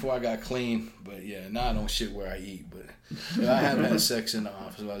got clean, but yeah, now I don't shit where I eat. But I haven't had sex in the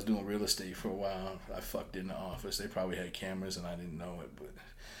office. I was doing real estate for a while. I fucked in the office. They probably had cameras and I didn't know it, but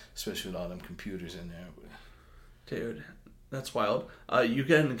especially with all them computers in there. But dude, that's wild. You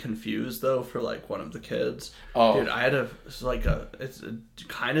getting confused though for like one of the kids? Oh, dude, I had it's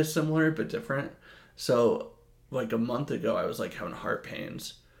kind of similar but different. So like a month ago, I was like having heart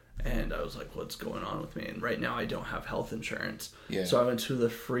pains. And I was like, what's going on with me? And right now I don't have health insurance. Yeah. So I went to the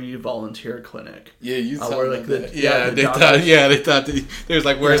free volunteer clinic. Yeah, you thought like that. They thought they was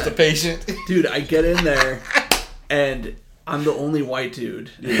like, where's the patient? Dude, I get in there and I'm the only white dude.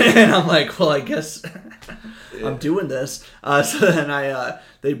 Yeah. And I'm like, well, I guess I'm doing this. So then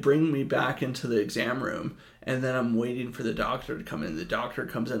they bring me back into the exam room and then I'm waiting for the doctor to come in. The doctor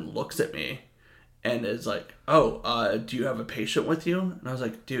comes in, looks at me. And is like, oh, do you have a patient with you? And I was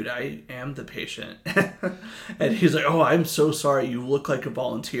like, dude, I am the patient. And he's like, oh, I'm so sorry. You look like a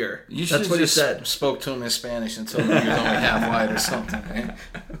volunteer. That's what he said. Spoke to him in Spanish and told him he was only half white or something, man.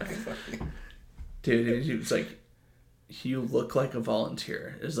 Dude, he was like, you look like a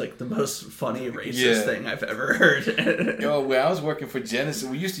volunteer. Is like the most funny racist thing I've ever heard. Yo, when I was working for Genesis,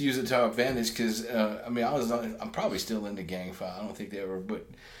 we used to use it to our advantage because, I'm probably still in the gang file. I don't think they ever, but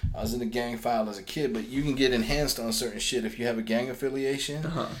I was in the gang file as a kid, but you can get enhanced on certain shit if you have a gang affiliation.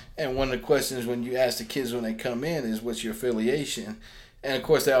 Uh-huh. And one of the questions when you ask the kids when they come in is, what's your affiliation? And of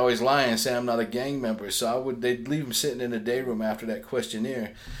course, they always lie and say I'm not a gang member. So they'd leave them sitting in the day room after that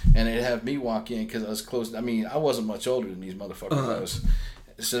questionnaire, and they'd have me walk in because I was close. I mean, I wasn't much older than these motherfuckers. Uh-huh.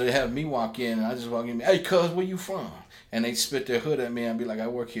 So they'd have me walk in, and I just walk in. Hey, cuz, where you from? And they'd spit their hood at me, and I'd be like, I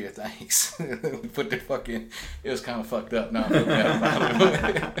work here, thanks. Put their fucking. It was kind of fucked up. Now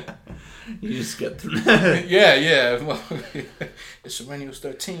you just get through. Yeah. Well, it's Serenios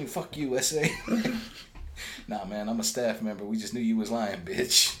 13. Fuck you, SA. Nah, man, I'm a staff member. We just knew you was lying,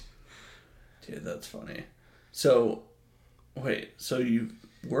 bitch. Dude, that's funny. So, wait, so you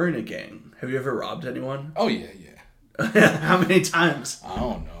were in a gang. Have you ever robbed anyone? Oh, yeah. How many times? I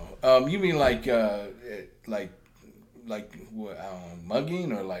don't know. You mean like what,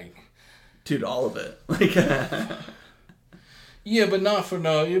 mugging or like... Dude, all of it. Like, yeah, but not for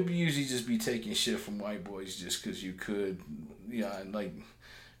no. It'd usually just be taking shit from white boys just because you could. Yeah, like...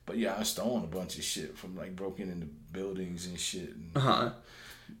 But yeah, I stolen a bunch of shit from like broken into buildings and shit. But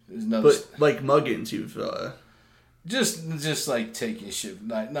like muggings, you've just like taking shit,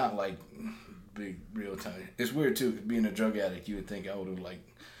 not like big real time. It's weird too. Being a drug addict, you would think I would have like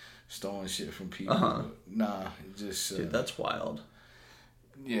stolen shit from people. But nah, just dude, that's wild.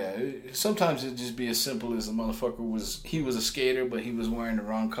 Yeah, sometimes it'd just be as simple as a motherfucker was a skater, but he was wearing the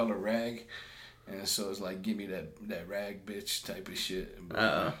wrong color rag. And so it's like, give me that rag, bitch, type of shit.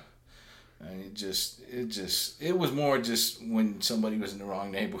 But And it was more just when somebody was in the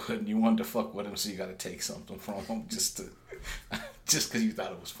wrong neighborhood and you wanted to fuck with them, so you got to take something from them just because you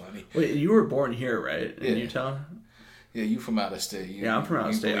thought it was funny. Wait, you were born here, right? In Utah? Yeah, you from out of state. I'm from out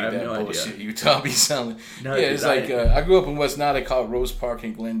of state. I have no idea. Utah be selling. No, yeah, it's like I grew up in West. Now they call it Rose Park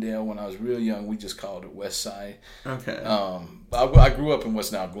in Glendale. When I was real young, we just called it West Side. Okay. I grew up in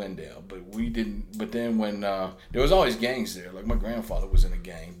West Now Glendale, but we didn't. But then when there was always gangs there. Like my grandfather was in a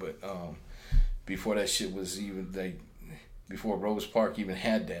gang, but before that shit was even before Rose Park even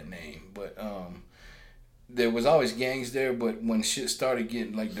had that name, but there was always gangs there, but when shit started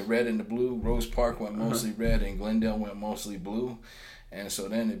getting like the red and the blue, Rose Park went mostly red and Glendale went mostly blue. And so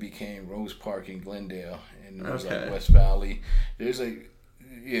then it became Rose Park and Glendale. And it was like West Valley. There's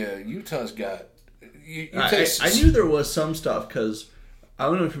Utah's got... I knew there was some stuff because I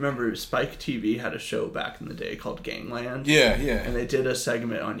don't know if you remember, Spike TV had a show back in the day called Gangland. Yeah. And they did a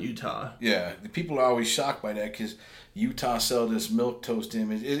segment on Utah. Yeah, the people are always shocked by that because Utah sell this milquetoast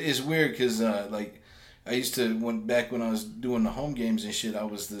image. It's weird because I used to, when I was doing the home games and shit, I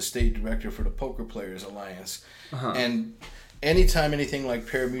was the state director for the Poker Players Alliance. And anytime anything like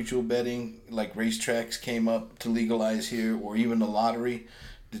pari-mutuel betting, like racetracks came up to legalize here, or even the lottery,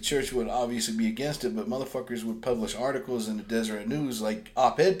 the church would obviously be against it, but motherfuckers would publish articles in the Deseret News, like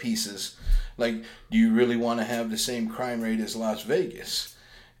op-ed pieces, like, do you really want to have the same crime rate as Las Vegas?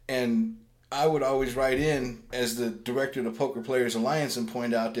 And I would always write in as the director of the Poker Players Alliance and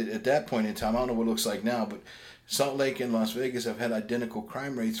point out that at that point in time, I don't know what it looks like now, but Salt Lake and Las Vegas have had identical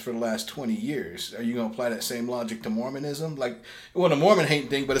crime rates for the last 20 years. Are you going to apply that same logic to Mormonism? Like, well, the Mormon hating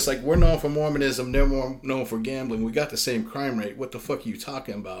thing, but it's like, we're known for Mormonism, they're more known for gambling. We got the same crime rate. What the fuck are you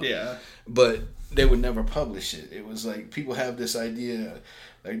talking about? Yeah. But they would never publish it. It was like, people have this idea...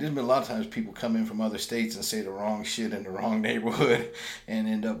 Like, there's been a lot of times people come in from other states and say the wrong shit in the wrong neighborhood and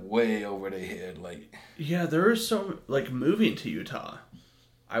end up way over their head. Like, yeah, there was some, like, moving to Utah,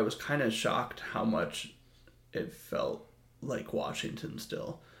 I was kind of shocked how much it felt like Washington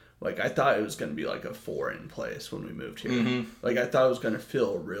still. Like, I thought it was going to be like a foreign place when we moved here. Mm-hmm. Like, I thought it was going to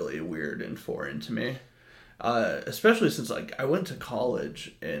feel really weird and foreign to me. Especially since, like, I went to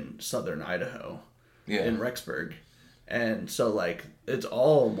college in southern Idaho, in Rexburg. And so, like, it's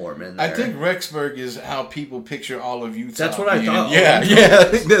all Mormon there. I think Rexburg is how people picture all of Utah. That's what I thought. Yeah, I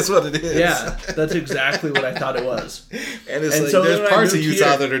think that's what it is. Yeah, that's exactly what I thought it was. And it's so there's parts of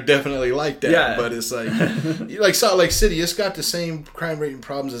Utah that are definitely like that. But it's like Salt Lake City, it's got the same crime rate and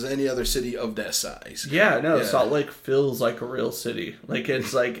problems as any other city of that size. Yeah, Salt Lake feels like a real city. Like,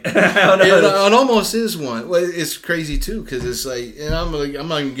 it's like, I don't know. It almost is one. Well, it's crazy, too, because it's like, and I'm not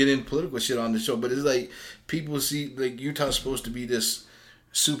going to get into political shit on the show, but it's like, people see, like, Utah's supposed to be this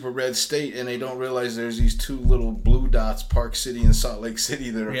super red state, and they don't realize there's these two little blue dots, Park City and Salt Lake City,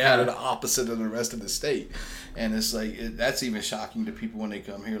 that are kind of the opposite of the rest of the state. And it's like, that's even shocking to people when they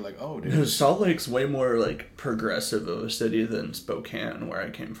come here, like, oh, dude. Salt Lake's way more, like, progressive of a city than Spokane, where I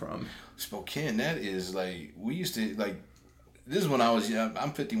came from. Spokane, that is, like, we used to, like, this is when I was young.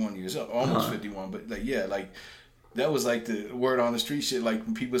 I'm 51 years old, almost 51, but, like, yeah, like, that was like the word on the street shit. Like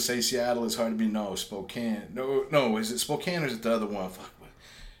when people say Seattle, it's hard to be Spokane. No, is it Spokane or is it the other one? Fuck,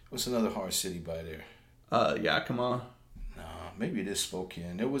 what's another hard city by there? Yakima. No, maybe it is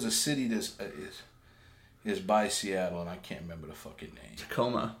Spokane. There was a city that's is by Seattle, and I can't remember the fucking name.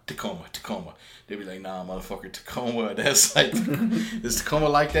 Tacoma. They'd be like, nah, motherfucker, Tacoma. That's like, is Tacoma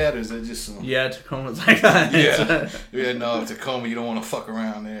like that, or is that just some... Yeah, Tacoma's like that. No, Tacoma, you don't want to fuck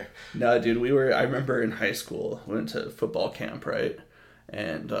around there. No, dude, I remember in high school, we went to football camp, right?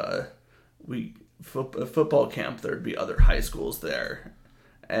 And football camp, there'd be other high schools there.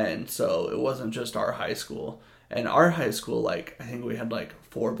 And so it wasn't just our high school. And our high school, like, I think we had, like,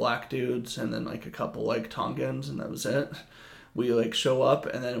 4 black dudes and then, like, a couple, like, Tongans, and that was it. We, like, show up,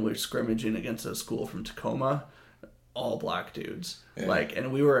 and then we're scrimmaging against a school from Tacoma, all black dudes. Yeah. Like,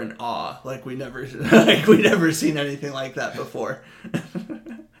 and we were in awe. Like, we never seen anything like that before.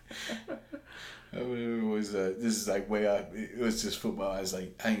 It was, this is, like, way out. It was just football. I was,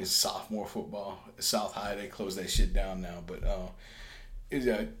 like, I think it's sophomore football. South High, they closed that shit down now. But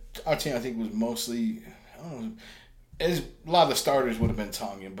our team, I think, was mostly... I don't know, a lot of the starters would have been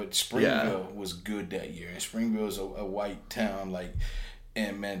Tongan, but Springville was good that year. And Springville is a white town, like,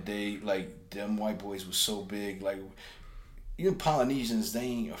 and man, they, like, them white boys was so big. Like, even Polynesians, they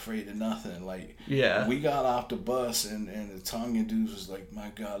ain't afraid of nothing. Like, we got off the bus, and the Tongan dudes was like, my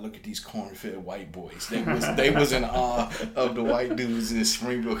God, look at these corn-fed white boys. They was in awe of the white dudes in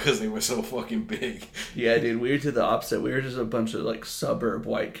Springville because they were so fucking big. Yeah, dude, we were to the opposite. We were just a bunch of, like, suburb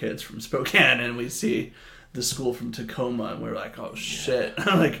white kids from Spokane, and we see the school from Tacoma, and we were like, oh, shit.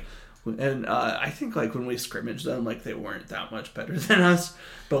 Like, And I think like when we scrimmaged them, like they weren't that much better than us.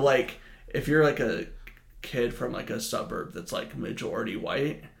 But like if you're like a kid from like a suburb that's like majority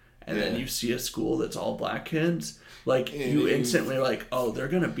white, and then you see a school that's all black kids, like you instantly like, oh, they're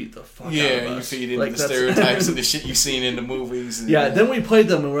gonna beat the fuck out of us. Yeah, you feed into the stereotypes and the shit you've seen in the movies. Yeah, then we played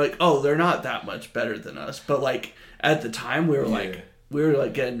them and we're like, oh, they're not that much better than us. But like at the time we were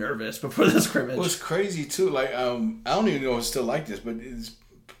like getting nervous before the scrimmage. Well, it's crazy too. Like I don't even know if it's still like this, but it's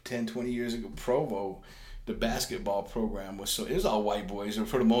 10, 20 years ago, Provo, the basketball program was it was all white boys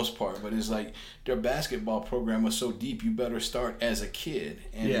for the most part, but it's like their basketball program was so deep, you better start as a kid.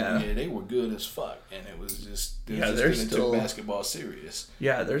 And they were good as fuck. And it was just, they're still took basketball serious.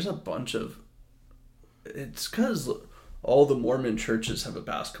 Yeah, there's a bunch of, it's because all the Mormon churches have a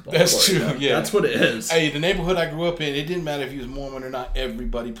basketball court. That's true, yeah. That's what it is. Hey, the neighborhood I grew up in, it didn't matter if you was Mormon or not,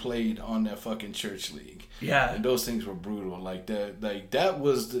 everybody played on that fucking church league. Yeah. And those things were brutal. Like that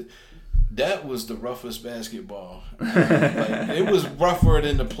was the roughest basketball. Like, it was rougher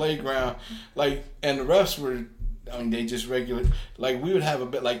than the playground. Like, and the refs were, I mean, they just regular. Like, we would have a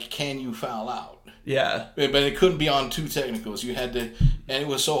bit like, can you foul out? Yeah. But it couldn't be on two technicals. You had to, and it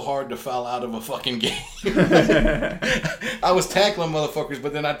was so hard to foul out of a fucking game. I was tackling motherfuckers,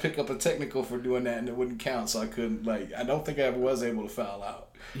 but then I'd pick up a technical for doing that, and it wouldn't count, so I couldn't, I don't think I ever was able to foul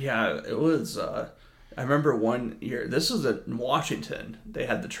out. Yeah, it was, I remember one year, this was in Washington, they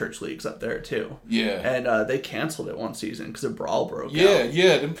had the church leagues up there too. Yeah. And they canceled it one season because a brawl broke out.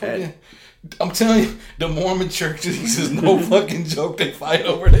 Yeah. I'm telling you, the Mormon church leagues is no fucking joke. They fight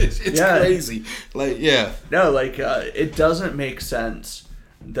over this. It's crazy. No, it doesn't make sense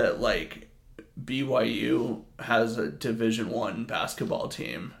that, BYU has a Division I basketball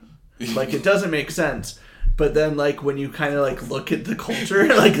team. It doesn't make sense. But then, when you kind of, look at the culture,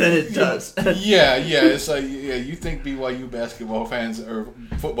 then it does. Yeah. It's you think BYU basketball fans or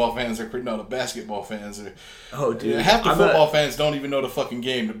football fans are... No, the basketball fans are... Oh, dude. Half the football fans don't even know the fucking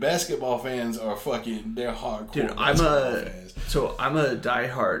game. The basketball fans are fucking... They're hardcore. Dude, fans. So I'm a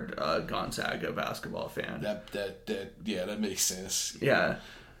diehard Gonzaga basketball fan. That makes sense. Yeah.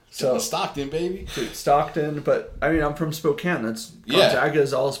 So Stockton, baby. Dude, Stockton, but I mean, I'm from Spokane. Gonzaga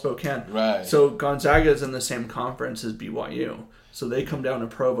is all Spokane. Right. So Gonzaga is in the same conference as BYU. So they come down to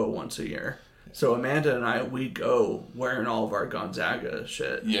Provo once a year. So Amanda and I, we go wearing all of our Gonzaga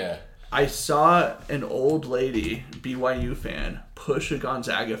shit. Yeah. I saw an old lady, BYU fan, push a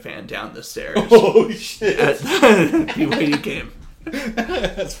Gonzaga fan down the stairs. Oh, shit. At the BYU game.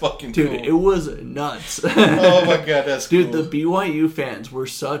 That's fucking dude, cool. Dude, it was nuts. Oh my god, that's cool. Dude, the BYU fans were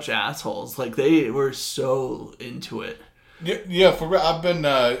such assholes. They were so into it. Yeah, for real. I've been,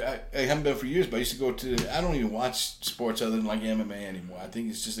 I haven't been for years, but I used to go to, I don't even watch sports other than MMA anymore. I think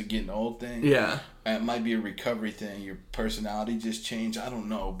it's just a getting old thing. Yeah. It might be a recovery thing. Your personality just changed. I don't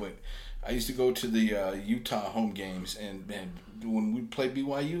know, but I used to go to the Utah home games, and when we played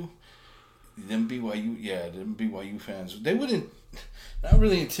BYU, them BYU fans, they wouldn't, not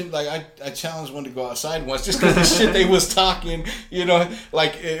really intimidated. I challenged one to go outside once just because the shit they was talking,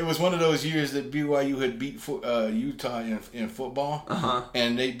 it was one of those years that BYU had beat Utah in football,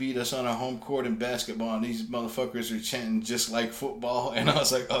 and they beat us on our home court in basketball, and these motherfuckers are chanting just like football, and I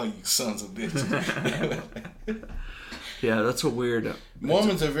was like, oh, you sons of bitches. Yeah, that's a weird...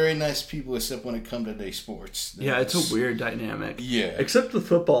 Mormons are very nice people, except when it comes to their sports. Yeah, it's a weird dynamic. Yeah. Except with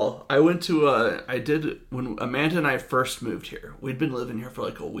football. I went to, when Amanda and I first moved here, we'd been living here for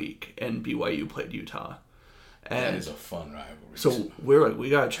a week, and BYU played Utah. And that is a fun rivalry. So we were we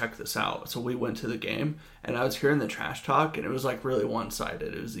gotta check this out. So we went to the game, and I was hearing the trash talk, and it was really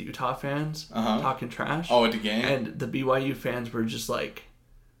one-sided. It was the Utah fans talking trash. Oh, at the game? And the BYU fans were just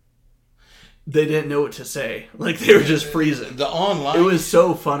they didn't know what to say. They were just freezing. It was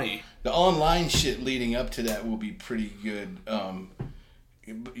so funny. The online shit leading up to that will be pretty good.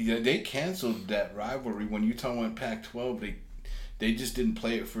 They canceled that rivalry when Utah went Pac-12. They just didn't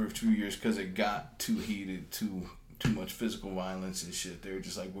play it for 2 years because it got too heated, too much physical violence and shit. They were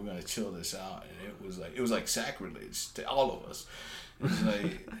just we're gonna chill this out, and it was like sacrilege to all of us. It's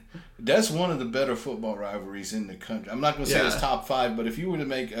that's one of the better football rivalries in the country. I'm not gonna say it's top 5, but if you were to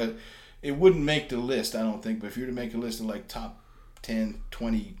make it wouldn't make the list, I don't think. But if you were to make a list of top 10,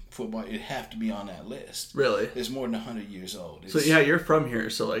 20 football, it'd have to be on that list. Really? It's more than 100 years old. So you're from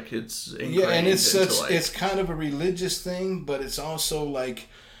here, so it's ingrained. Yeah, and it's kind of a religious thing, but it's also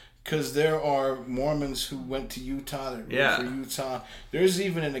because there are Mormons who went to Utah for Utah. There's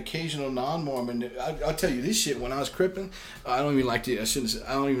even an occasional non-Mormon. I'll tell you this shit. When I was cripping, I don't even like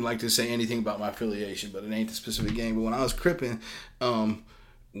to say anything about my affiliation, but it ain't the specific game. But when I was cripping,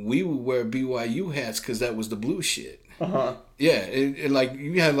 we would wear BYU hats because that was the blue shit. Yeah, and like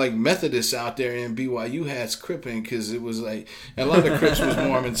you had like Methodists out there, and BYU had Crippin because it was like, and a lot of Crips was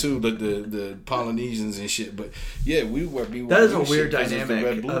Mormon too, the Polynesians and shit. But yeah, we were BYU. That is a weird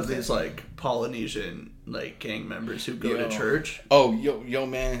dynamic of these like Polynesian like gang members who go to church. Oh, yo,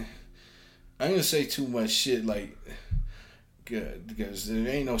 man, I ain't gonna say too much shit like. Good, because there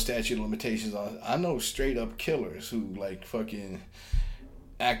ain't no statute of limitations on. I know straight up killers who like fucking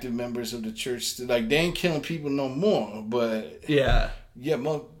active members of the church. Like they ain't killing people no more, but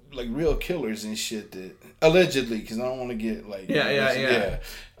like real killers and shit that allegedly. Because I don't want to get like I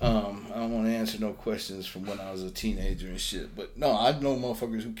don't want to answer no questions from when I was a teenager and shit. But no, I know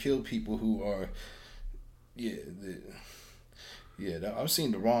motherfuckers who kill people who are I've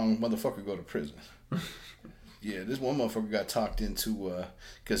seen the wrong motherfucker go to prison. Yeah, this one motherfucker got talked into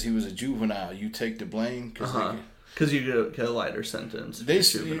because he was a juvenile. You take the blame because you get a lighter sentence. When they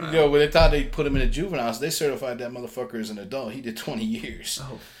thought they put him in a juvenile, so they certified that motherfucker as an adult. He did 20 years.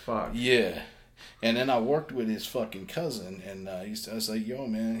 Oh fuck. Yeah, and then I worked with his fucking cousin, and I was like, "Yo,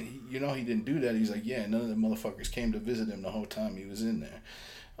 man, he didn't do that." He's like, "Yeah, none of the motherfuckers came to visit him the whole time he was in there."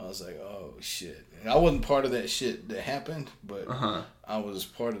 I was like, "Oh shit!" And I wasn't part of that shit that happened, but I was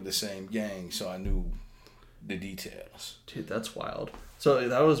part of the same gang, so I knew the details. Dude, that's wild. So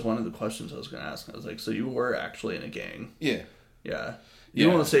that was one of the questions I was going to ask. I was like, so you were actually in a gang? Yeah. Yeah. You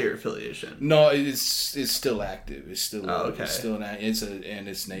don't want to say your affiliation? No, it's still active. It's still okay. It's still it's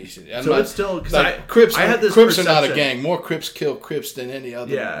nation. It's still like Crips. Crips are not a gang. More Crips kill Crips than any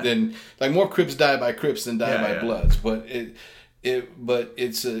other. Yeah. Than like more Crips die by Crips than die by Bloods. But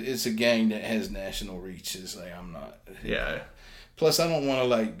it's a gang that has national reach. It's like I'm not. Yeah. Plus, I don't want to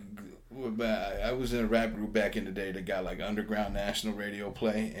like. I was in a rap group back in the day that got like underground national radio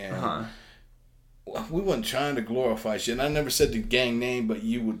play, and we wasn't trying to glorify shit. And I never said the gang name, but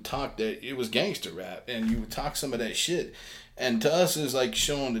you would talk that it was gangster rap, and you would talk some of that shit. And to us, it was like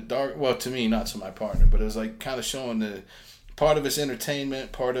showing the dark. Well, to me, not to my partner, but it was like kind of showing the part of it's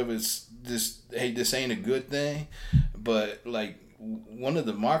entertainment, part of it's this. Hey, this ain't a good thing, but like one of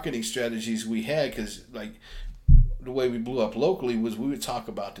the marketing strategies we had, because like. The way we blew up locally was we would talk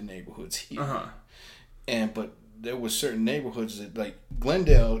about the neighborhoods here, but there was certain neighborhoods that like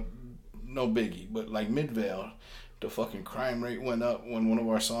Glendale, no biggie, but like Midvale, the fucking crime rate went up when one of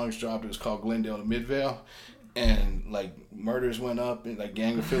our songs dropped. It was called Glendale to Midvale, and like murders went up and like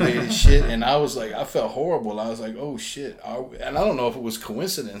gang affiliated shit. And I was like, I felt horrible. I was like, oh shit, and I don't know if it was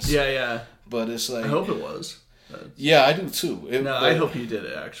coincidence. Yeah. But it's like I hope it was. Yeah, I do too. I hope you did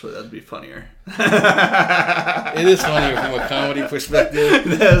it. Actually, that'd be funnier. It is funnier from a comedy perspective.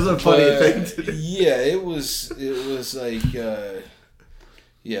 That is a funny thing to do. Yeah, it was like, I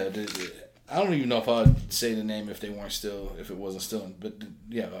don't even know if I'd say the name if it wasn't still. But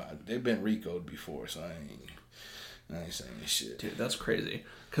yeah, they've been RICO'd before, so I ain't saying this shit. Dude, that's crazy.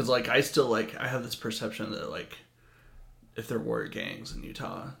 Because like I have this perception that like. If there were gangs in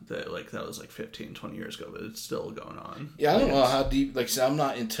Utah, that was like 15, 20 years ago, but it's still going on. Yeah, I don't know how deep, like I said, I'm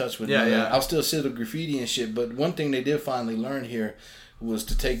not in touch with I'll still see the graffiti and shit, but one thing they did finally learn here was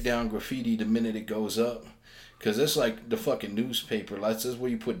to take down graffiti the minute it goes up. Because that's like the fucking newspaper. Like, that's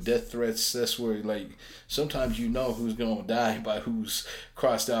where you put death threats. That's where, like, sometimes you know who's going to die by who's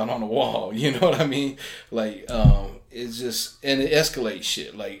crossed out on the wall. You know what I mean? Like, it's just, and it escalates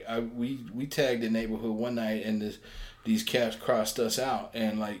shit. Like, we tagged the neighborhood one night and these cats crossed us out,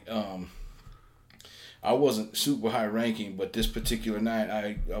 and like I wasn't super high ranking, but this particular night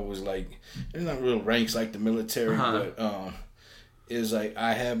I was like, there's not real ranks like the military, but it's like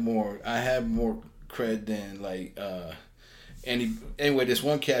I had more cred than like anyway, this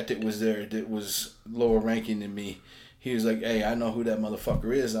one cat that was there that was lower ranking than me, he was like, hey, I know who that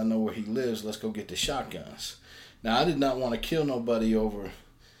motherfucker is, I know where he lives, let's go get the shotguns. Now I did not want to kill nobody over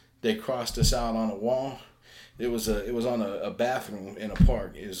they crossed us out on a wall. It was on a bathroom in a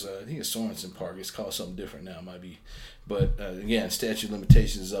park. I think it's Sorensen Park. It's called something different now, might be. But again, statute of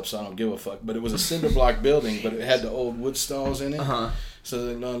limitations is up, so I don't give a fuck. But it was a cinder block building, but it had the old wood stalls in it. So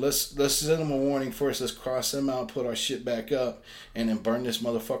let's send them a warning first. Let's cross them out, put our shit back up, and then burn this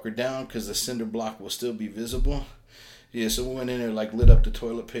motherfucker down because the cinder block will still be visible. Yeah, so we went in there, like lit up the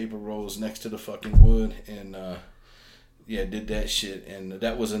toilet paper rolls next to the fucking wood, and did that shit, and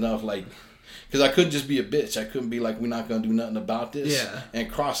that was enough, like. Because I couldn't just be a bitch. I couldn't be like, we're not going to do nothing about this. Yeah. And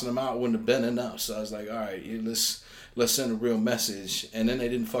crossing them out wouldn't have been enough. So I was like, all right, let's send a real message. And then they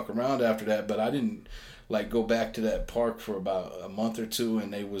didn't fuck around after that. But I didn't like go back to that park for about a month or two.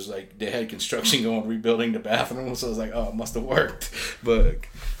 And they had construction going, rebuilding the bathroom. So I was like, oh, it must have worked. But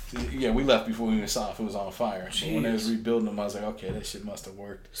yeah, we left before we even saw if it was on fire. So when they was rebuilding them, I was like, okay, that shit must have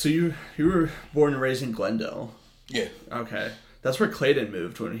worked. So you were born and raised in Glendale. Yeah. Okay. That's where Clayton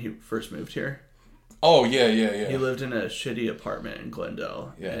moved when he first moved here. Oh, yeah. He lived in a shitty apartment in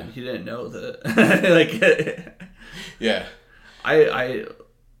Glendale. Yeah. And he didn't know that. Yeah. I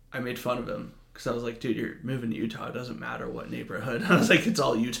made fun of him. Because I was like, dude, you're moving to Utah. It doesn't matter what neighborhood. I was like, it's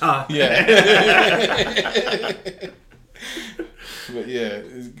all Utah. Yeah. But yeah,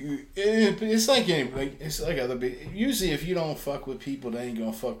 it's like other people. Usually, if you don't fuck with people, they ain't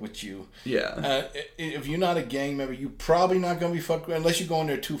gonna fuck with you. Yeah. If you're not a gang member, you probably not gonna be fucked with unless you go in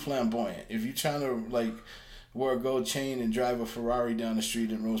there too flamboyant. If you're trying to like wear a gold chain and drive a Ferrari down the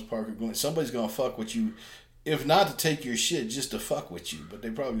street in Rose Park, somebody's gonna fuck with you. If not to take your shit, just to fuck with you. But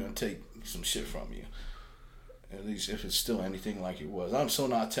they're probably gonna take some shit from you. At least if it's still anything like it was. I'm so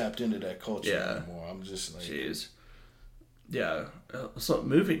not tapped into that culture anymore. I'm just like, jeez. Yeah, so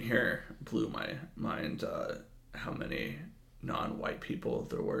moving here blew my mind how many non-white people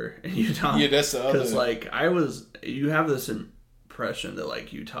there were in Utah. Yeah, that's the other. Because, like, you have this impression that,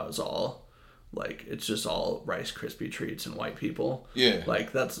 like, Utah is all, like, it's just all Rice Krispie treats and white people. Yeah.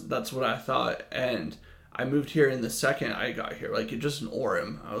 Like, that's what I thought. And I moved here in the second I got here, like, just in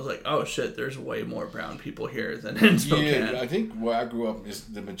Orem. I was like, oh, shit, there's way more brown people here than in Spokane. Yeah, I think where I grew up,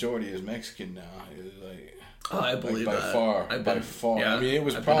 the majority is Mexican now. It's like... Oh, I believe that. By far. Yeah, I mean, it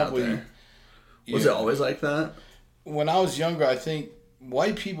was I've probably... Was it always like that? When I was younger, I think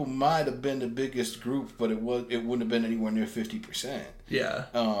white people might have been the biggest group, but it wouldn't have been anywhere near 50%. Yeah.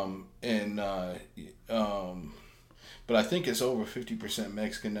 But I think it's over 50%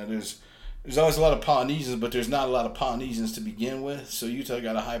 Mexican. Now, there's always a lot of Polynesians, but there's not a lot of Polynesians to begin with. So Utah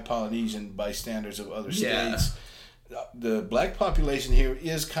got a high Polynesian by standards of other states. The black population here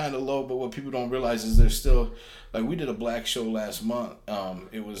is kind of low, but what people don't realize is there's still, like, we did a black show last month.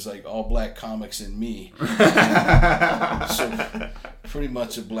 It was like all black comics and me. So pretty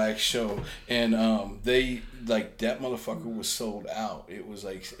much a black show. And they, like, that motherfucker was sold out. It was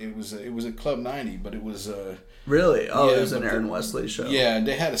like, it was a Club 90, but it was really? Oh, yeah, it was an Aaron Wesley show. Yeah,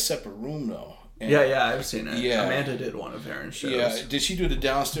 they had a separate room though. And yeah, I've seen it. Yeah. Amanda did one of Aaron's shows. Yeah, did she do the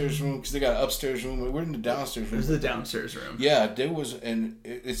downstairs room? Because they got an upstairs room. We're in the downstairs room. It was the downstairs room. Yeah, there was, and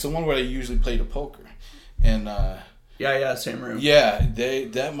it's the one where they usually play the poker. And yeah, same room. Yeah,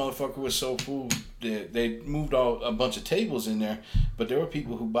 that motherfucker was so full that they moved a bunch of tables in there, but there were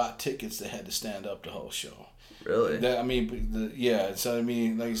people who bought tickets that had to stand up the whole show. Really? So I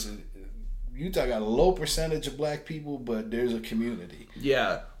mean, like I said, Utah got a low percentage of black people, but there's a community.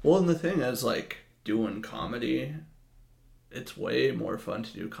 Yeah. Well, and the thing is, like, doing comedy, it's way more fun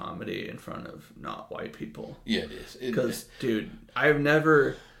to do comedy in front of not white people. Yeah, it is. Because, dude, I've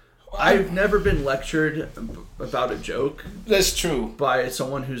never been lectured about a joke. That's true. By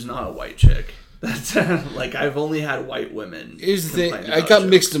someone who's not a white chick. That's like, I've only had white women. Here's the thing. I got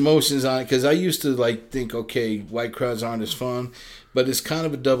mixed emotions on it because I used to, like, think, okay, white crowds aren't as fun. But it's kind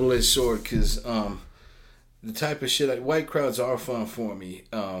of a double-edged sword because the type of shit... white crowds are fun for me.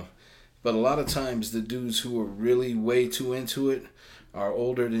 But a lot of times the dudes who are really way too into it are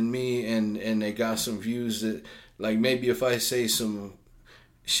older than me and they got some views that... Like, maybe if I say some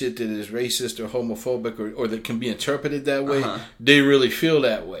shit that is racist or homophobic or that can be interpreted that way, they really feel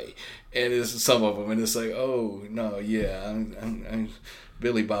that way. And it's some of them. And it's like, oh, no, yeah, I'm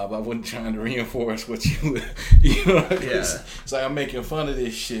Billy Bob, I wasn't trying to reinforce what you know. It's like I'm making fun of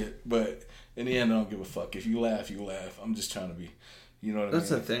this shit, but in the end, I don't give a fuck. If you laugh, you laugh. I'm just trying to be, you know what I mean? That's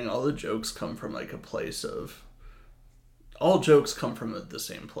the thing. All the jokes come from, like, a place of... All jokes come from the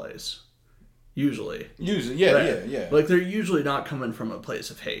same place. Usually, yeah. Like, they're usually not coming from a place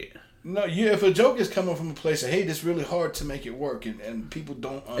of hate. No, if a joke is coming from a place of hate, it's really hard to make it work, and people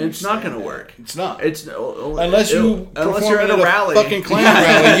don't understand. It's not going to work. It's not. Unless you're at a rally, fucking Klan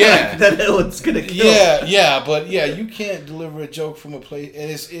rally, yeah. Then it's going to kill. But you can't deliver a joke from a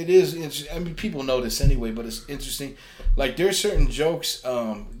place, and it is. I mean, people know this anyway, but it's interesting. Like, there's certain jokes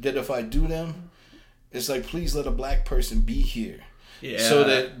that if I do them, it's like, please let a black person be here. Yeah. So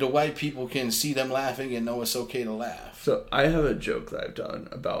that the white people can see them laughing and know it's okay to laugh. So I have a joke that I've done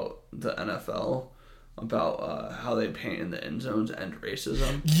about the NFL, about how they paint in the end zones and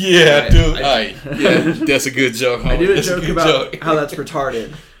racism. Yeah, dude. That's a good joke. Homie. I do a joke about how that's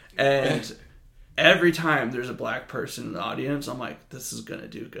retarded. And every time there's a black person in the audience, I'm like, this is going to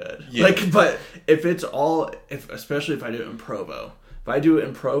do good. Yeah. Like, but especially if I do it in Provo. If I do it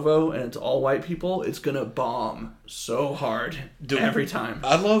in Provo and it's all white people, it's gonna bomb so hard every time.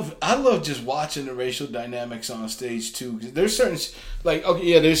 I love just watching the racial dynamics on stage too. Cause there's certain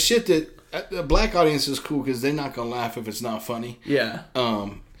there's shit that the black audience is cool because they're not gonna laugh if it's not funny. Yeah.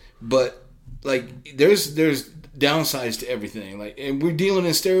 But like there's downsides to everything. Like, and we're dealing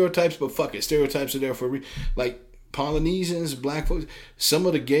in stereotypes, but fuck it, stereotypes are there for like Polynesians, black folks, some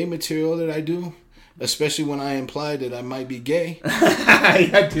of the gay material that I do, especially when I imply that I might be gay.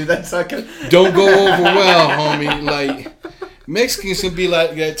 Yeah, dude, that's not good. Don't go over well, homie. Like, Mexicans can be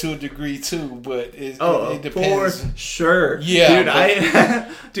like that to a degree too, but it depends. For sure.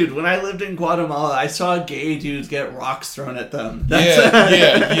 Yeah. Dude, when I lived in Guatemala, I saw gay dudes get rocks thrown at them.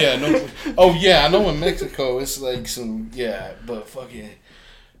 Yeah. No, I know in Mexico it's like but fucking.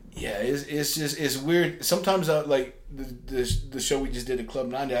 Yeah, it's just it's weird. Sometimes I like the show we just did at Club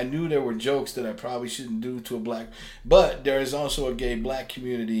 90. I knew there were jokes that I probably shouldn't do to a black, but there is also a gay black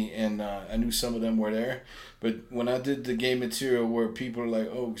community, and I knew some of them were there. But when I did the gay material where people are like,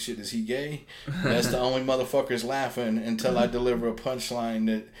 "Oh shit, is he gay?" That's the only motherfuckers laughing until I deliver a punchline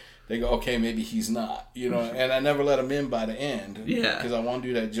that they go, "Okay, maybe he's not," And I never let them in by the end, because I want to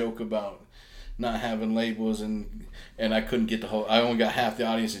do that joke about not having labels and I couldn't get I only got half the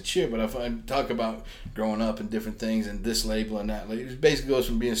audience to cheer, but if I talk about growing up and different things and this label and that label, it basically goes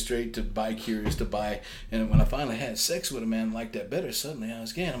from being straight to bi-curious to bi. And when I finally had sex with a man like that better, suddenly I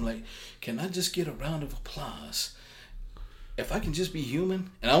was gay. I'm like, can I just get a round of applause? If I can just be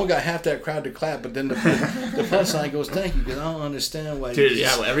human, and I only got half that crowd to clap, but then the punchline goes, "Thank you," because I don't understand why. Dude,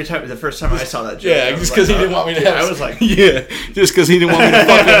 the first time I saw that joke, just because he didn't want me to. I was like, just because he didn't want me to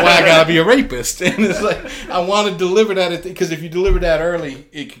fucking. Why I gotta be a rapist? And it's like I want to deliver that because if you deliver that early,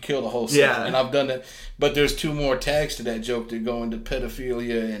 it could kill the whole set. Yeah, and I've done that. But there's 2 more tags to that joke that go into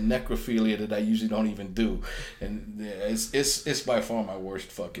pedophilia and necrophilia that I usually don't even do, and it's by far my worst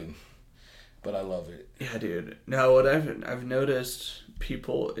fucking. But I love it. Yeah, dude. No, what I've noticed,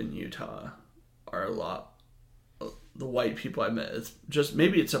 people in Utah are a lot. The white people I met, it's just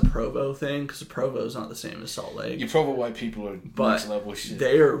maybe it's a Provo thing because Provo is not the same as Salt Lake. Provo white people are next level shit.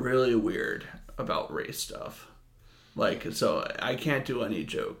 They are really weird about race stuff. Like, so I can't do any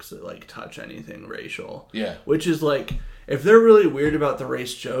jokes that like touch anything racial. Yeah. Which is like, if they're really weird about the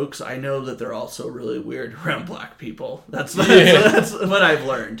race jokes, I know that they're also really weird around black people. That's what I've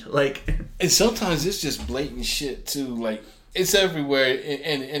learned. Like, and sometimes it's just blatant shit too. Like, it's everywhere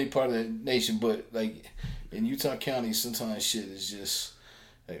in any part of the nation, but like in Utah County, sometimes shit is just.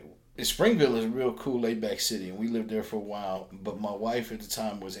 Like, Springville is a real cool, laid back city, and we lived there for a while. But my wife at the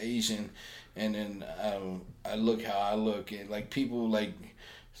time was Asian. And then I look how I look, and like people like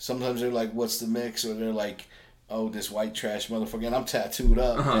sometimes they're like, "What's the mix?" Or they're like, "Oh, this white trash motherfucker." And I'm tattooed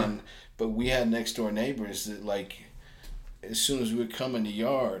up, but we had next door neighbors that like, as soon as we would come in the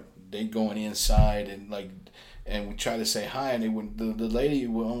yard, they going inside and we try to say hi, and they would the lady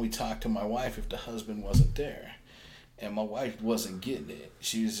would only talk to my wife if the husband wasn't there. And my wife wasn't getting it.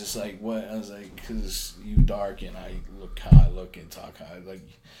 She was just like, "What?" I was like, "Because you dark and I look how I look and talk how I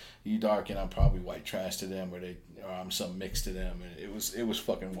like." You dark and I'm probably white trash to them, or I'm some mix to them, and it was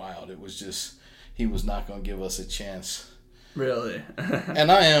fucking wild. It was just he was not gonna give us a chance. Really?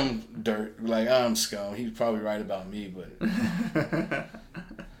 And I am dirt, like I'm scum. He's probably right about me, but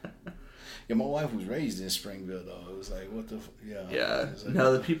yeah, my wife was raised in Springville though. It was like, what the yeah. Like,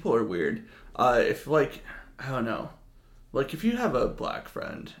 no, the people are weird. If like I don't know. Like, if you have a black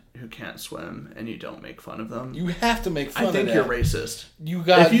friend who can't swim and you don't make fun of them... You have to make fun of them. I think you're racist.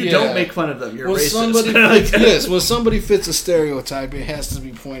 If you don't make fun of them, you're racist. When somebody fits a stereotype, it has to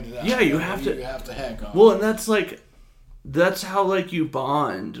be pointed out. Yeah, you have to hack on. Well, and that's how, like, you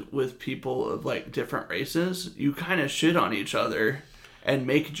bond with people of, like, different races. You kind of shit on each other and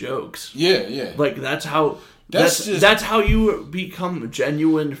make jokes. Yeah. Like, that's how... That's how you become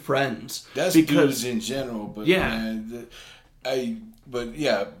genuine friends. That's dudes in general, but man,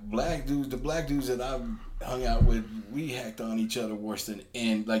 black dudes. The black dudes that I've hung out with, we hacked on each other worse than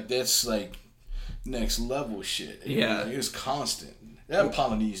like that's like next level shit. Yeah, it's constant. They have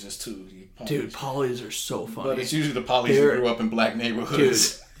Polynesians too. Dude, Polys are so funny. But it's usually the Polys who grew up in black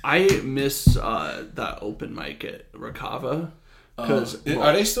neighborhoods. Dude, I miss that open mic at Rakava.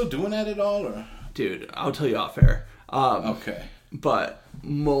 Are they still doing that at all, or? Dude, I'll tell you off air. Okay. But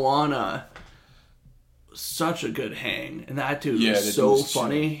Moana, such a good hang. And that dude was so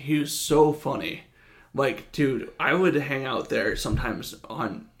funny. Chill. He was so funny. Like, dude, I would hang out there sometimes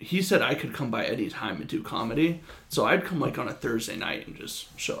he said I could come by any time and do comedy. So I'd come like on a Thursday night and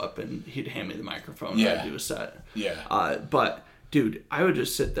just show up and he'd hand me the microphone and I'd do a set. Yeah. But, dude, I would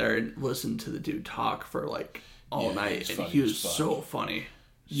just sit there and listen to the dude talk for like all night. And he was so funny.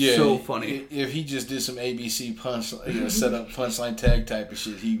 Yeah, so funny. If he just did some ABC set up punchline tag type of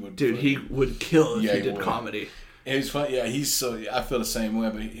shit, he would. Dude, he would kill if he did comedy. And he's fun. Yeah, he's so. I feel the same way.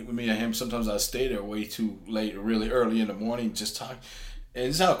 But with me and him, sometimes I stay there way too late, or really early in the morning, just talk. And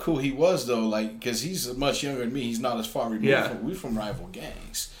this is how cool he was, though, like, because he's much younger than me. He's not as far removed. We're from rival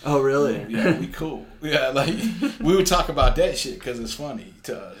gangs. Oh, really? Yeah, we cool. Yeah, like, we would talk about that shit because it's funny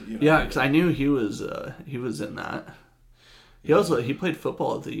to us. You know? Yeah, because I knew he was in that. He played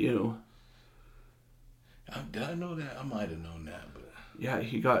football at the U. Did I know that? I might have known that, but yeah,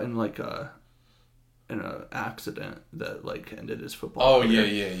 he got in like an accident that like ended his football career.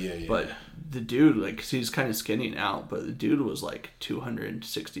 Yeah. But the dude, like, he's kind of skinny now, but the dude was like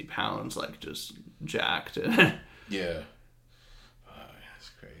 260 pounds, like just jacked. Yeah. That's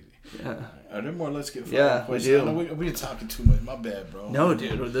crazy. Yeah. Are there more Let's Get Fired? Yeah, we do. We're talking too much. My bad, bro. No,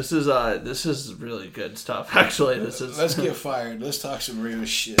 dude. This is really good stuff. Actually, Let's get fired. Let's talk some real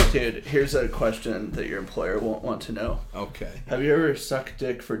shit. Dude, here's a question that your employer won't want to know. Okay. Have you ever sucked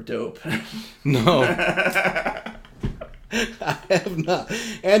dick for dope? No. I have not.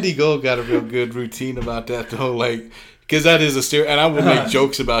 Andy Gold got a real good routine about that, though. Like, because that is a stereotype. And I would make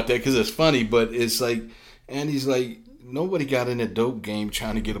jokes about that because it's funny, but it's like, Andy's like, nobody got in a dope game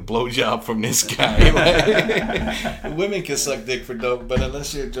trying to get a blowjob from this guy. Like, women can suck dick for dope, but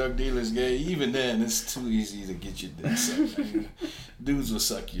unless you're a drug dealer's gay, even then, it's too easy to get your dick sucked. Dudes will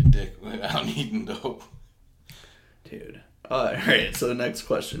suck your dick without needing dope. Dude. All right, so the next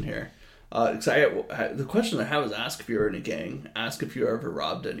question here. The question I have is ask if you're in a gang. Ask if you ever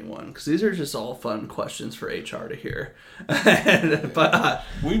robbed anyone. Because these are just all fun questions for HR to hear.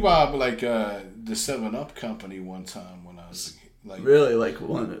 We robbed like the 7-Up company one time when I was like... Really? Like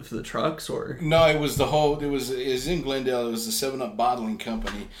one of the trucks or... No, it was it was in Glendale. It was the 7-Up bottling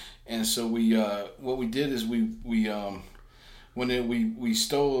company. And so we what we did is we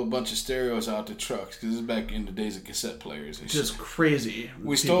stole a bunch of stereos out the trucks because this is back in the days of cassette players and just shit. Crazy.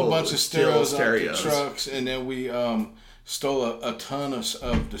 We stole a bunch of stereos out the trucks, and then we stole a ton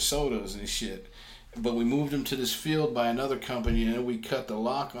of the sodas and shit. But we moved them to this field by another company, and then we cut the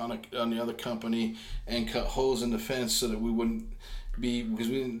lock on the other company and cut holes in the fence so that we wouldn't be, because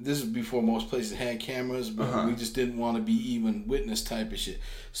this is before most places had cameras, but we just didn't want to be even witness type of shit.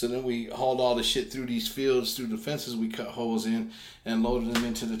 So then we hauled all the shit through these fields, through the fences we cut holes in, and loaded them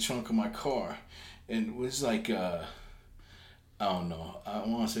into the trunk of my car. And it was like, I don't know, I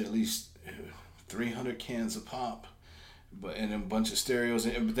want to say at least 300 cans of pop. And a bunch of stereos,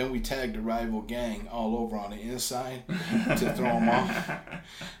 but then we tagged the rival gang all over on the inside to throw them off.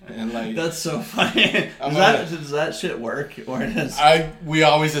 And like, that's so funny. Does that shit work, or does we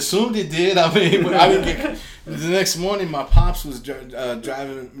always assumed it did. I mean, the next morning, my pops was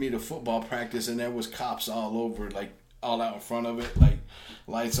driving me to football practice, and there was cops all over, like all out in front of it, like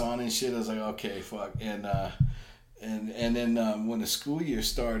lights on and shit. I was like, okay, fuck. And then when the school year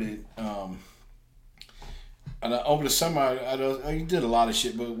started. And over the summer, I did a lot of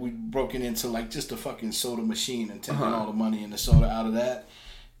shit, but we broke into like just a fucking soda machine and taking all the money and the soda out of that.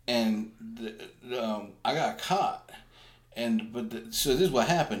 And I got caught. So this is what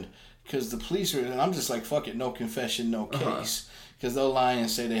happened. Because the police and I'm just like, fuck it, no confession, no case. Because they'll lie and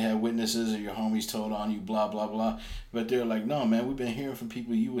say they had witnesses or your homies told on you, blah, blah, blah. But they're like, no, man, we've been hearing from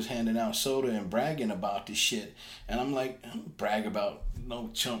people you was handing out soda and bragging about this shit. And I'm like, I don't brag about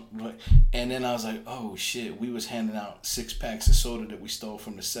no chump. And then I was like, oh, shit, we was handing out 6 packs of soda that we stole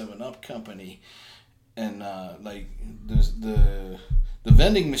from the 7-Up company. And, like, the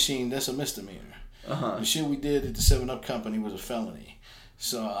vending machine, that's a misdemeanor. The shit we did at the 7-Up company was a felony.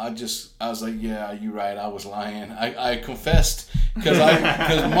 So I was like, yeah, you're right. I was lying. I confessed because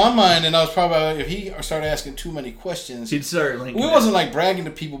my mind, and I was probably, if he started asking too many questions, he'd start linking. We wasn't like bragging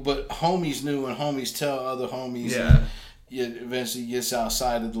to people, but homies knew, and homies tell other homies. Yeah. And it eventually gets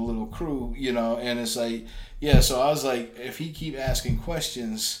outside of the little crew, you know, and it's like, yeah. So I was like, if he keep asking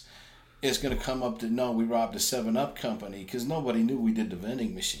questions, it's going to come up to, no, we robbed a 7-Up company, because nobody knew we did the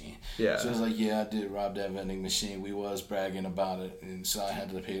vending machine. Yeah. So I was like, yeah, I did rob that vending machine. We was bragging about it. And so I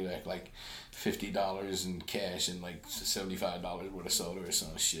had to pay back like $50 in cash and like $75 worth of soda or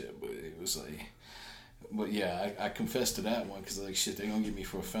some shit. But it was like, but yeah, I confessed to that one because like, shit, they're going to get me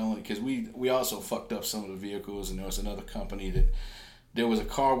for a felony. Because we also fucked up some of the vehicles, and there was another company that, there was a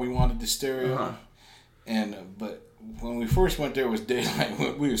car we wanted to stereo. But when we first went there, it was daylight.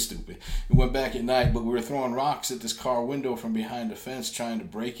 We were stupid. We went back at night, but we were throwing rocks at this car window from behind the fence trying to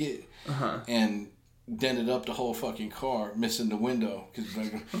break it, and dented up the whole fucking car, missing the window.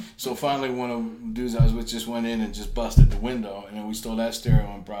 So finally, one of the dudes I was with just went in and just busted the window, and then we stole that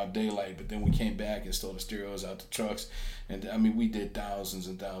stereo in broad daylight. But then we came back and stole the stereos out the trucks, and I mean, we did thousands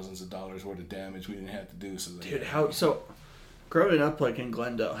and thousands of dollars worth of damage we didn't have to do. So dude, growing up like in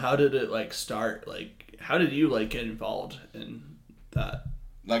Glendale, how did it like start? Like, how did you like get involved in that?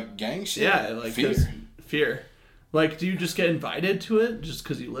 Like gang shit? Yeah, like fear. Like, do you just get invited to it just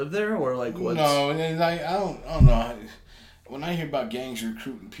because you live there, or like what's... No, like I don't know. When I hear about gangs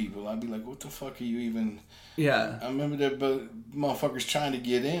recruiting people, I'd be like, "What the fuck are you even?" Yeah. I remember that, but motherfuckers trying to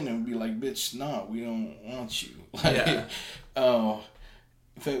get in and be like, "Bitch, nah, we don't want you." Like,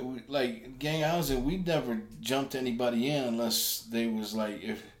 like gang housing, we never jumped anybody in unless they was like,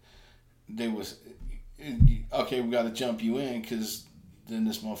 if they was okay, we got to jump you in because then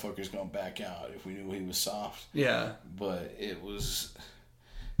this motherfucker's gonna back out if we knew he was soft. Yeah. But it was,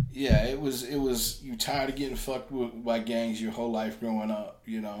 yeah, it was. You tired of getting fucked with by gangs your whole life growing up,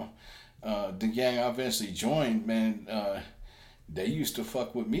 you know. The gang I eventually joined, man, they used to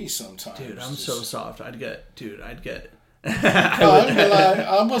fuck with me sometimes. Dude, I'm so soft. I'd get.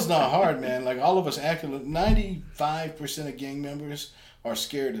 I was not hard, man. Like all of us acting. 95% of gang members are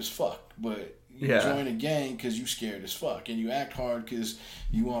scared as fuck, but. You join a gang because you scared as fuck, and you act hard because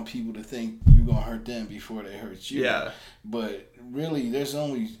you want people to think you're gonna hurt them before they hurt you. Yeah. But really,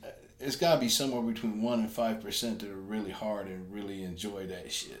 it's gotta be somewhere between 1% and 5% that are really hard and really enjoy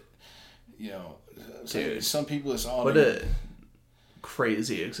that shit. You know, dude, some people it's all. What a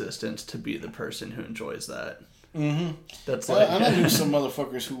crazy existence to be the person who enjoys that. Mm-hmm. That's like I knew some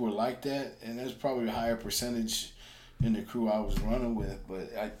motherfuckers who were like that, and there's probably a higher percentage in the crew I was running with, but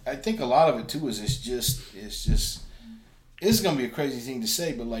I think a lot of it too is it's gonna be a crazy thing to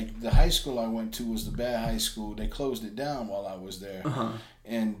say, but like the high school I went to was the bad high school. They closed it down while I was there,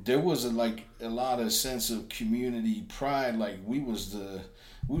 and there was a lot of sense of community pride. Like we was the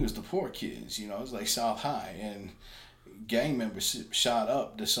poor kids, you know. It was like South High, and gang membership shot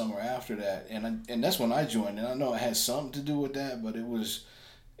up the summer after that, and that's when I joined. And I know it had something to do with that, but it was.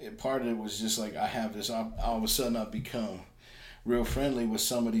 Part of it was just like I have this. All of a sudden, I've become real friendly with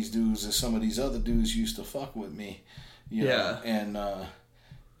some of these dudes, and some of these other dudes used to fuck with me. You know? And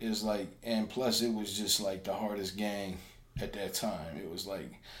it's like, and plus, it was just like the hardest gang at that time. It was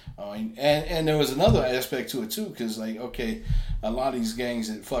like, and there was another aspect to it too, because like, okay, a lot of these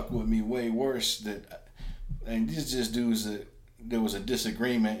gangs that fuck with me way worse. And these just dudes that. There was a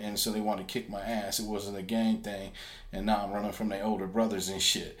disagreement, and so they wanted to kick my ass. It wasn't a gang thing, and now I'm running from their older brothers and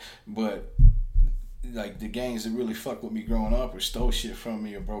shit. But like the gangs that really fucked with me growing up, or stole shit from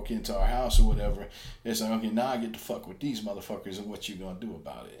me, or broke into our house or whatever, it's like, okay, now I get to fuck with these motherfuckers, and what you gonna do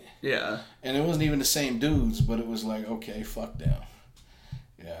about it? Yeah. And it wasn't even the same dudes, but it was like, okay, fuck them.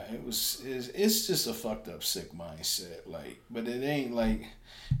 Yeah, it's just a fucked up, sick mindset. Like, but it ain't like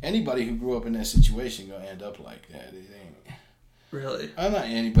anybody who grew up in that situation gonna end up like that. It ain't. Really? I'm not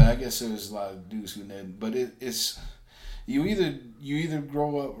anybody. I guess there's a lot of dudes who didn't. But it's you either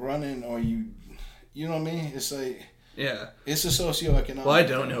grow up running or you know what I mean? It's like it's a socioeconomic. Well, I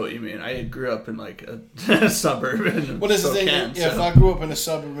don't know what you mean. I grew up in like a suburb in What is the thing? If I grew up in a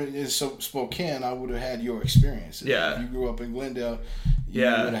suburb in Spokane, I would have had your experience. Yeah. If you grew up in Glendale, you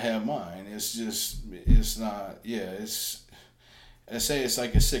would have had mine. It's not. Yeah. I say it's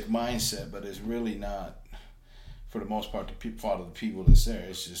like a sick mindset, but it's really not. For the most part, the people that's there,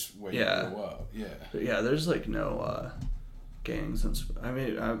 it's just where you grow up. Yeah. But yeah, there's like no gangs. I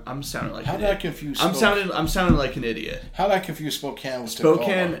mean, I'm sounding like. How did I confuse? I'm sounding like an idiot. How did I confuse Spokane with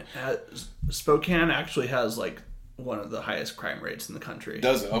Spokane? Spokane actually has like one of the highest crime rates in the country.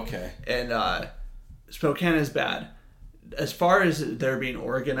 Does it? Okay. And Spokane is bad. As far as there being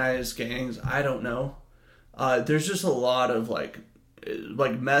organized gangs, I don't know. There's just a lot of like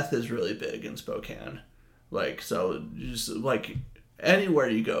meth is really big in Spokane. Like, so just like anywhere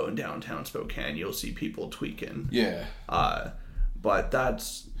you go in downtown Spokane, you'll see people tweaking. Yeah. But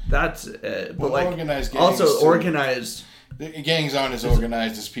that's it. But like organized gangs also too. Organized. The gangs aren't as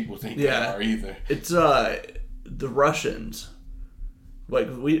organized as people think they are either. It's the Russians. Like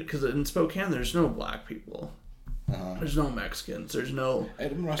because in Spokane there's no black people. There's no Mexicans. There's no. Hey,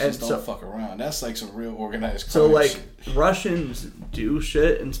 them Russians don't fuck around. That's like some real organized crime. So like shit. Russians do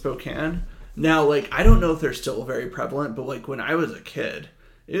shit in Spokane. Now, like, I don't know if they're still very prevalent, but, like, when I was a kid,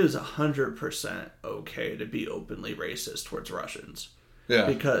 it was 100% okay to be openly racist towards Russians. Yeah.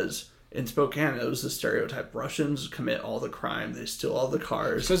 Because in Spokane, it was the stereotype. Russians commit all the crime. They steal all the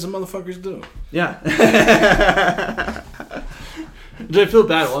cars. Because the motherfuckers do. Yeah. I feel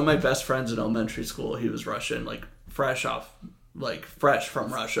bad. One of my best friends in elementary school, he was Russian, like, fresh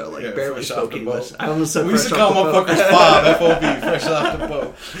from Russia, like barely spoke English. I almost said we used to call motherfuckers FOB, fresh off the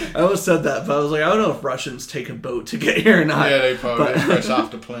boat. I almost said that, but I was like, I don't know if Russians take a boat to get here or not. Yeah, they probably fresh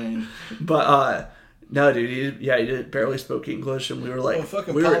off the plane. But no, dude, he didn't barely spoke English, and we were like,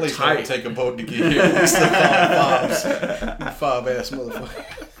 we were tight. Take a boat to get here. We still call him FOBs, FOB ass motherfucker.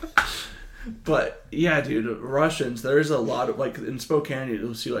 But yeah, dude, Russians. There's a lot of like in Spokane,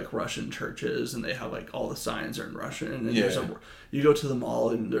 you'll see like Russian churches, and they have like all the signs are in Russian. And you go to the mall,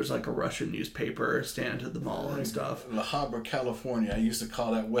 and there's like a Russian newspaper stand at the mall and stuff. La Habra, California. I used to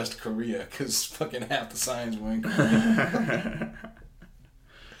call that West Korea because fucking half the signs were in Korean.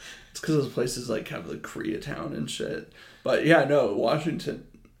 It's because those places like have the Koreatown and shit. But yeah, no, Washington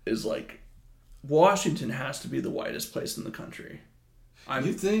has to be the whitest place in the country.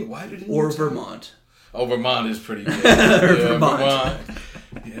 You think? Why did or Vermont? Oh, Vermont is pretty good. Vermont.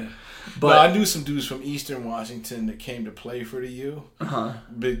 Yeah. But I knew some dudes from Eastern Washington that came to play for the U.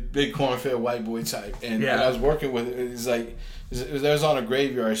 Big corn-fed white boy type. And I was working with it. It's like it was on a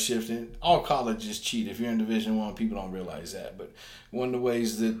graveyard shift, and all colleges cheat. If you're in Division I, people don't realize that. But one of the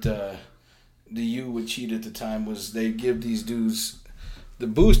ways that the U would cheat at the time was they give these dudes. The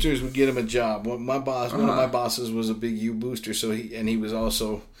boosters would get him a job. One of my bosses was a big U booster, so he was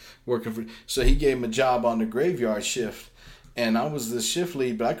also working for. So he gave him a job on the graveyard shift, and I was the shift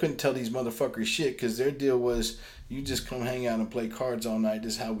lead, but I couldn't tell these motherfuckers shit because their deal was you just come hang out and play cards all night.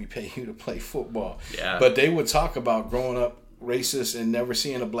 This is how we pay you to play football. Yeah. But they would talk about growing up racist and never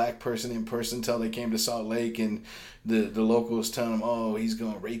seeing a black person in person until they came to Salt Lake, and the locals telling them, "Oh, he's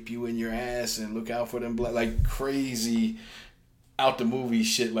gonna rape you in your ass and look out for them black," like crazy. Out the movie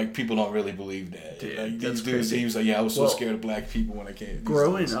shit, like people don't really believe that. Dude, like, that's dudes, crazy. He was like, "Yeah, I was so scared of black people when I came."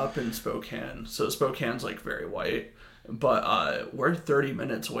 Growing up in Spokane, so Spokane's like very white, but we're 30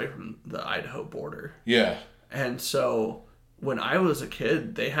 minutes away from the Idaho border. Yeah, and so when I was a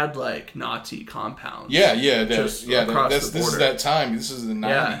kid, they had like Nazi compounds. This is that time. This is the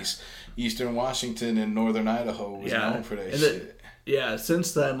 90s. Yeah. Eastern Washington and Northern Idaho was known for that shit.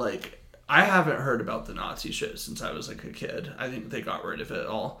 Since then, like. I haven't heard about the Nazi shit since I was like a kid. I think they got rid of it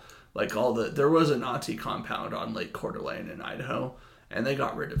all. Like there was a Nazi compound on Lake Coeur d'Alene in Idaho, and they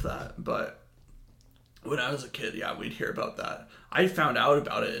got rid of that. But when I was a kid, we'd hear about that. I found out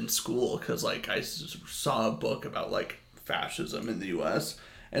about it in school because like I saw a book about like fascism in the U.S.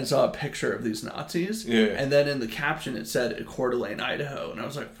 and saw a picture of these Nazis. Yeah. And then in the caption it said Coeur d'Alene, Idaho, and I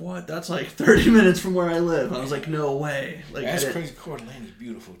was like, "What? That's like 30 minutes from where I live." And I was like, "No way!" Like that's crazy. Coeur d'Alene is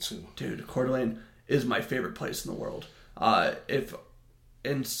beautiful too, dude. Coeur d'Alene is my favorite place in the world. If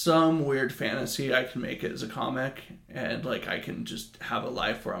in some weird fantasy I can make it as a comic and like I can just have a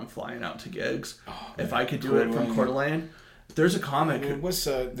life where I'm flying out to gigs. If I could do it from Coeur d'Alene. There's a comic. What's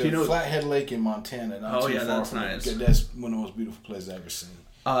the Flathead Lake in Montana? That's nice. That's one of the most beautiful places I've ever seen.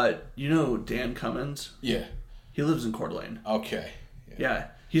 You know Dan Cummins? Yeah. He lives in Coeur d'Alene. Okay. Yeah.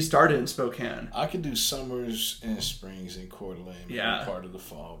 He started in Spokane. I could do summers and springs in Coeur d'Alene. Yeah. Part of the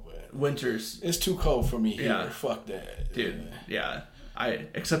fall, but winters. It's too cold for me here. Yeah. Fuck that. Dude, yeah.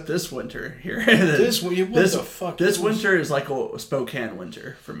 Except this winter here. This winter is like a Spokane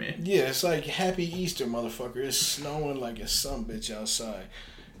winter for me. Yeah, it's like Happy Easter, motherfucker. It's snowing like a sumbitch outside.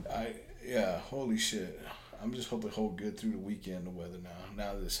 Holy shit. I'm just hoping to hold good through the weekend, the weather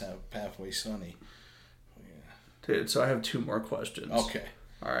now that it's halfway sunny. Yeah. Dude, so I have 2 more questions. Okay.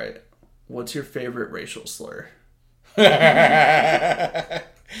 All right. What's your favorite racial slur? There's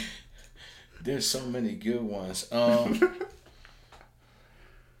so many good ones.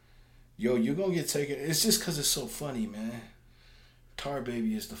 Yo, you're going to get taken. It's just because it's so funny, man. Tar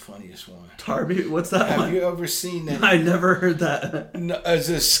Baby is the funniest one. Tar Baby? What's that one? Have you ever seen that? I never heard that. No, it's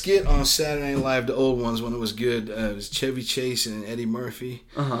a skit on Saturday Night Live, the old ones when it was good. It was Chevy Chase and Eddie Murphy.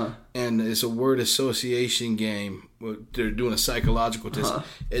 And it's a word association game. They're doing a psychological test.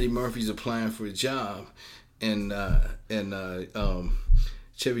 Eddie Murphy's applying for a job. And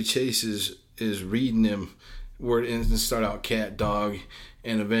Chevy Chase is reading him word and start out cat, dog,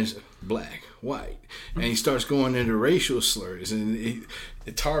 and eventually black, white, and he starts going into racial slurs, and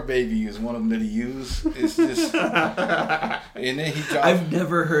the Tar Baby is one of them that he used. It's just, and then he dropped. I've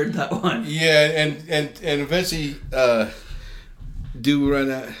never heard that one. Yeah, and eventually, dude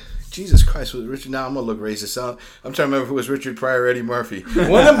run out. Jesus Christ, was Richard? Now I'm gonna look racist. I'm trying to remember if it was Richard Pryor or Eddie Murphy.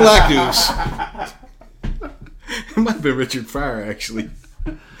 One of them black dudes. It might have been Richard Pryor actually.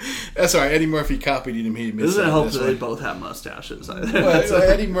 That's all right. Eddie Murphy copied him. He admits doesn't help that they both have mustaches. Well,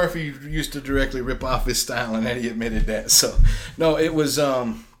 Eddie Murphy used to directly rip off his style, and Eddie admitted that. So, no, it was.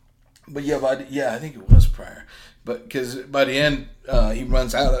 But I think it was Pryor. But because by the end, he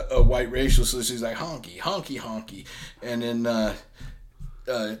runs out of white racial, so he's like honky, honky, honky, and then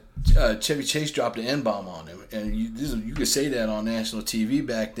Chevy Chase dropped an N-bomb on him, and you could say that on national TV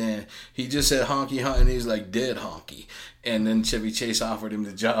back then. He just said honky, honky, and he's like dead honky. And then Chevy Chase offered him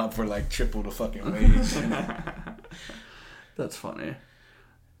the job for like triple the fucking wage. That's funny.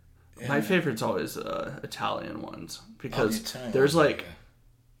 Yeah. My favorite's always Italian ones because there's like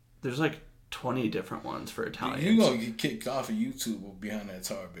 20 different ones for Italians. You're going to get kicked off of YouTube behind that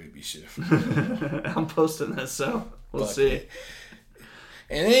Tar Baby shit. I'm posting this, so we'll see. It.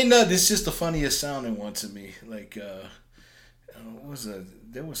 And it ain't nothing. It's just the funniest sounding one to me. Like,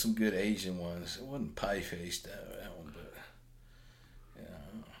 there were some good Asian ones. It wasn't Pie Face, that one, but...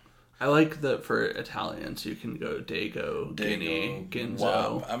 I like that for Italians, you can go Dago, Guinea, Ginzo.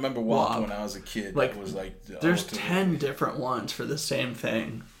 Wop. I remember Wop when I was a kid. Like, that was like there's 10 different ones for the same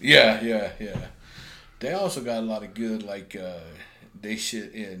thing. Yeah. They also got a lot of good, like,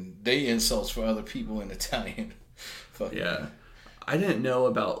 they insults for other people in Italian. Yeah. I didn't know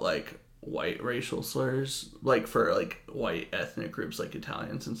about, like, white racial slurs, like, for, like, white ethnic groups like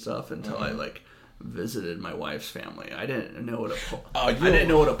Italians and stuff until I, like... visited my wife's family. I didn't know what I didn't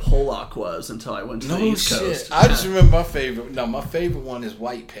know what a Polak was until I went to the East Coast. I just remember my favorite. No, my favorite one is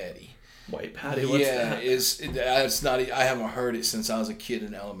White Patty. White Patty. What's that? It's not. I haven't heard it since I was a kid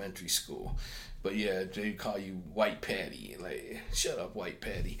in elementary school. But yeah, they call you White Patty. Like, shut up, White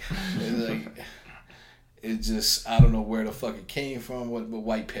Patty. It just, I don't know where the fuck it came from. But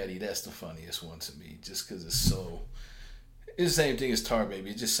White Patty, that's the funniest one to me. Just because it's so. It's the same thing as Tar Baby.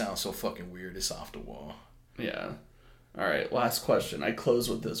 It just sounds so fucking weird. It's off the wall. Yeah. All right, last question. I close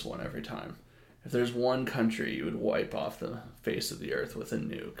with this one every time. If there's one country you would wipe off the face of the earth with a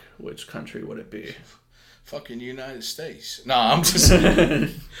nuke, which country would it be? Fucking United States. No, I'm just...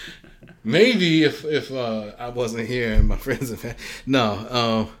 Maybe if I wasn't here and my friends and family...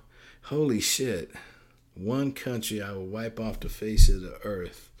 No. Holy shit. One country I would wipe off the face of the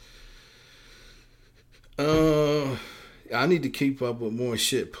earth. I need to keep up with more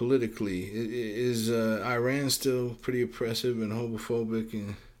shit politically. Is Iran still pretty oppressive and homophobic?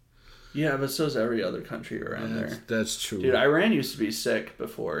 And yeah, but so's every other country around there. That's true. Dude, Iran used to be sick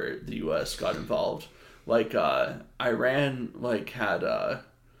before the U.S. got involved. Like, Iran, like, had,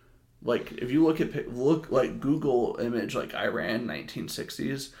 like, if you like, Google image, like, Iran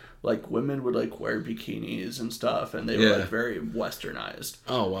 1960s, like, women would, like, wear bikinis and stuff, and they were, like, very westernized.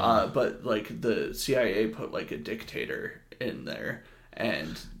 Oh, wow. But, like, the CIA put, like, a dictator in there,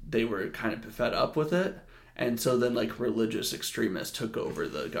 and they were kind of fed up with it, and so then, like, religious extremists took over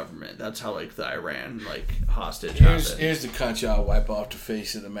the government. That's how, like, the Iran, like, hostage happened. Here's the country I'll wipe off the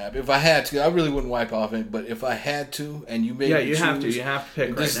face of the map. If I had to, I really wouldn't wipe off it, but if I had to, and you made me choose... You have to pick right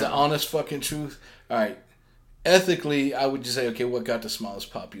now. This is the honest fucking truth. All right. Ethically, I would just say, okay, what got the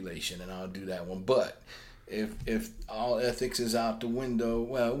smallest population, and I'll do that one. But if all ethics is out the window,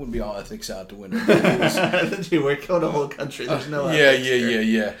 well, it wouldn't be all ethics out the window. Dude, we're killing a whole country. There's no ethics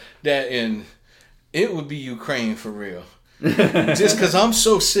Yeah. That, and it would be Ukraine for real. Just because I'm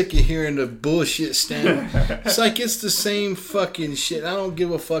so sick of hearing the bullshit stand. It's like it's the same fucking shit. I don't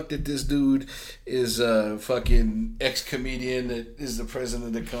give a fuck that this dude is a fucking ex-comedian that is the president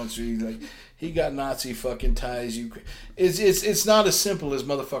of the country. Like, he got Nazi fucking ties. It's not as simple as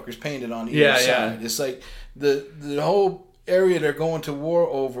motherfuckers painted on either side. Yeah. It's like the whole area they're going to war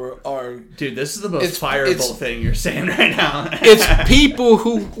over are... Dude, this is the most fireable thing you're saying right now. It's people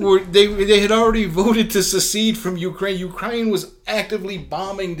who were... They had already voted to secede from Ukraine. Ukraine was actively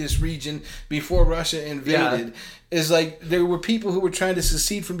bombing this region before Russia invaded. Yeah. It's like there were people who were trying to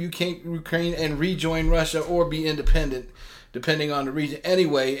secede from Ukraine and rejoin Russia or be independent, depending on the region.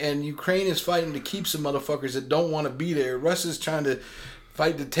 Anyway, and Ukraine is fighting to keep some motherfuckers that don't want to be there. Russia's trying to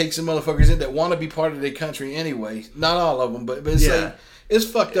fight to take some motherfuckers in that want to be part of their country anyway. Not all of them, but it's like it's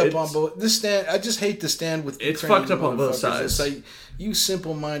fucked up on both. This stand, I just hate to stand with. It's fucked up on both sides. It's like you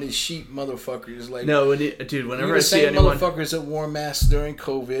simple-minded sheep motherfuckers. Like no, dude. Whenever I see anyone, motherfuckers that wore masks during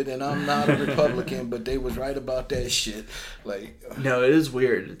COVID, and I'm not a Republican, but they was right about that shit. Like no, it is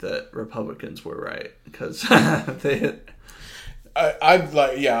weird that Republicans were right because they. I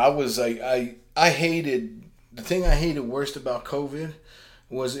hated the thing I hated worst about COVID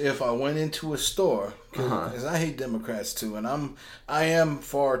was if I went into a store, because I hate Democrats too, and I am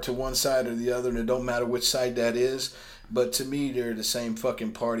far to one side or the other, and it don't matter which side that is, but to me they're the same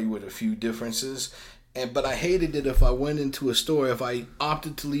fucking party with a few differences. But I hated it if I went into a store, if I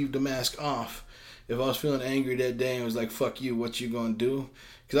opted to leave the mask off, if I was feeling angry that day and was like, fuck you, what you gonna do?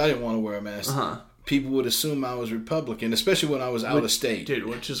 Because I didn't want to wear a mask. People would assume I was Republican, especially when I was out of state. Dude,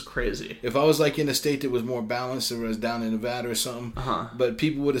 which is crazy. If I was like in a state that was more balanced, or was down in Nevada or something, but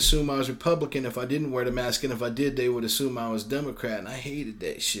people would assume I was Republican if I didn't wear the mask, and if I did, they would assume I was Democrat, and I hated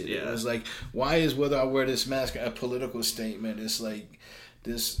that shit. Yeah. It was like, why is whether I wear this mask a political statement? It's like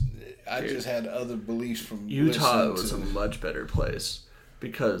this. I just had other beliefs from Utah. Was a much better place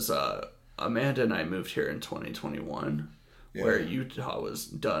because Amanda and I moved here in 2021. where Utah was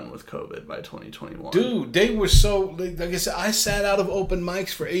done with COVID by 2021. Dude, they were so... Like I said, I sat out of open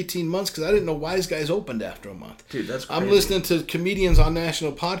mics for 18 months because I didn't know Wise Guys opened after a month. Dude, that's crazy. I'm listening to comedians on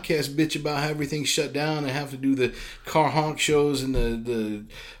national podcasts bitch about how everything's shut down and have to do the car honk shows and the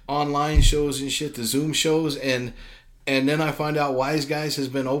online shows and shit, the Zoom shows, and then I find out Wise Guys has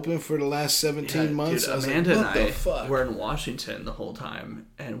been open for the last 17 months. Dude, Amanda and I were in Washington the whole time,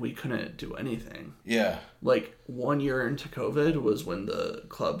 and we couldn't do anything. Yeah. Like, 1 year into COVID was when the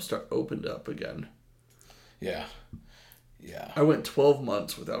club opened up again. Yeah. Yeah. I went 12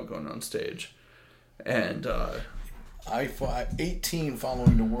 months without going on stage. And, I fought 18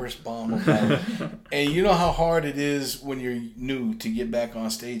 following the worst bomb of all. And you know how hard it is when you're new to get back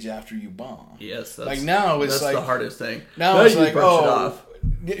on stage after you bomb. Yes, that's like now it's that's the hardest thing. Now it's like,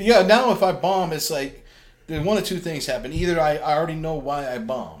 yeah. Now if I bomb, it's like there's one of two things happen. Either I already know why I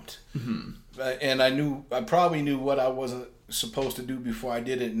bombed, and I probably knew what I wasn't supposed to do before I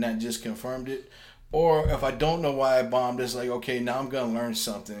did it, and that just confirmed it. Or if I don't know why I bombed, it's like, okay, now I'm gonna learn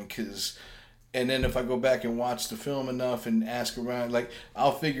something because. And then if I go back and watch the film enough and ask around, like,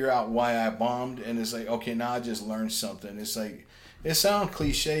 I'll figure out why I bombed. And it's like, okay, now I just learned something. It's like, it sounds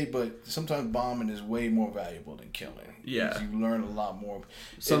cliche, but sometimes bombing is way more valuable than killing. Yeah. You learn a lot more.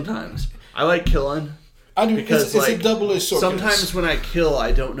 Sometimes. I like killing. I do, because it's a double-edged sword. Sometimes when I kill,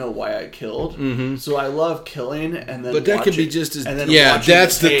 I don't know why I killed. Mm-hmm. So I love killing, and then but that could be just as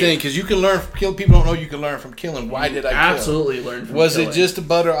that's the thing, because you can learn from killing. People don't know you can learn from killing. Why did I kill? Absolutely learn from was killing. It just a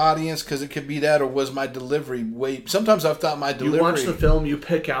butter audience? Because it could be that, or was my delivery way? Sometimes I've thought my delivery. You watch the film, you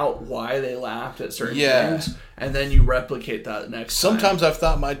pick out why they laughed at certain things, and then you replicate that next time. Sometimes I've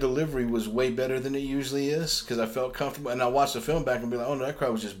thought my delivery was way better than it usually is because I felt comfortable, and I watch the film back and be like, "Oh no, that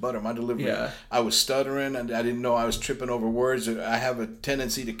crowd was just butter." My delivery, I was stuttering, and I didn't know I was tripping over words. I have a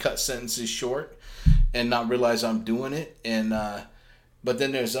tendency to cut sentences short and not realize I'm doing it. And but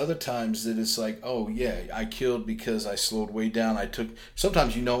then there's other times that it's like, oh yeah, I killed because I slowed way down.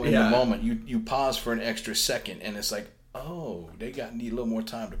 Sometimes in the moment you pause for an extra second, and it's like, oh, they need a little more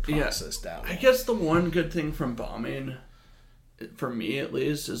time to process that. I guess the one good thing from bombing, for me at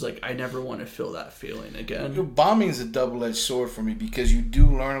least, is like I never want to feel that feeling again. Bombing's a double-edged sword for me because you do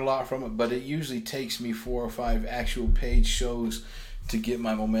learn a lot from it, but it usually takes me 4 or 5 actual paid shows to get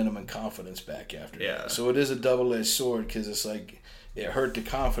my momentum and confidence back after that. So it is a double-edged sword because it's like it hurt the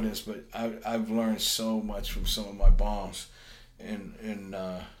confidence, but I've learned so much from some of my bombs, and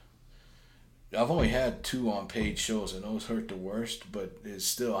I've only had 2 on paid shows, and those hurt the worst, but it's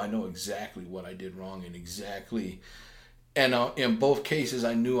still, I know exactly what I did wrong and exactly. And in both cases,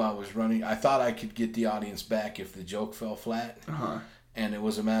 I knew I was running. I thought I could get the audience back if the joke fell flat. And it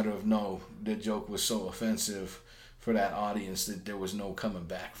was a matter of, no, the joke was so offensive for that audience that there was no coming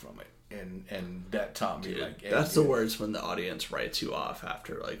back from it. And that taught me, like... That's the worst, when the audience writes you off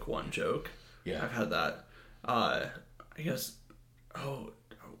after, like, one joke. Yeah. I've had that. I guess... I'm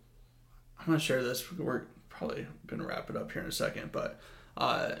going to share this. We're probably going to wrap it up here in a second, but...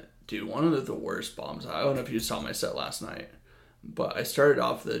 Dude, one of the worst bombs. I don't know if you saw my set last night, but I started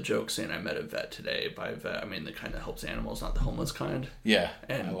off the joke saying I met a vet today. By vet, I mean the kind that helps animals, not the homeless kind. Yeah,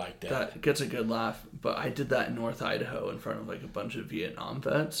 and I like that. That gets a good laugh. But I did that in North Idaho in front of like a bunch of Vietnam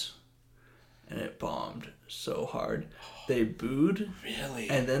vets, and it bombed so hard. They booed. Really?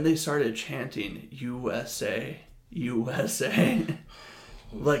 And then they started chanting USA, USA.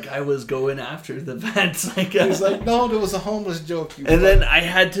 Like I was going after the vets. Like he's like, no, there was a homeless joke. Then I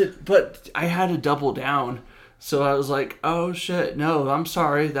had to double down. So I was like, oh shit, no, I'm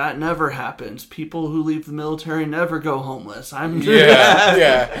sorry, that never happens. People who leave the military never go homeless. I'm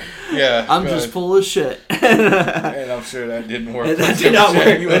just full of shit. And I'm sure that didn't work. That did not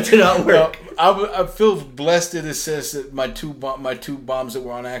work. That did not work. I feel blessed in the sense that my two bombs that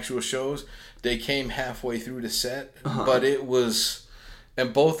were on actual shows, they came halfway through the set, but it was.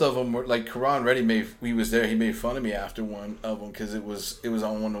 And both of them were like Karan Reddy he was there. He made fun of me after one of them because it was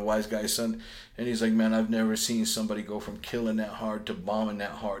on one of the Wise Guys' son, and he's like, "Man, I've never seen somebody go from killing that hard to bombing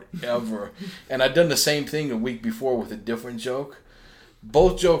that hard ever." And I'd done the same thing a week before with a different joke.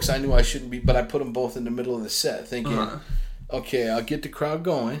 Both jokes I knew I shouldn't be, but I put them both in the middle of the set, thinking, "Okay, I'll get the crowd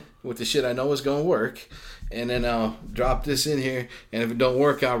going with the shit I know is gonna work." And then I'll drop this in here, and if it don't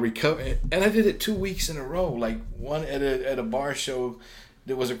work, I'll recover. And I did it 2 weeks in a row. Like one at a bar show,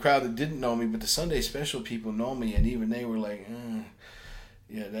 there was a crowd that didn't know me, but the Sunday special people know me, and even they were like,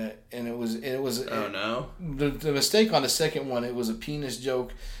 yeah, that. And it was. Oh no! The mistake on the second one, it was a penis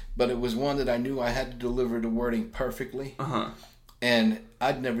joke, but it was one that I knew I had to deliver the wording perfectly. And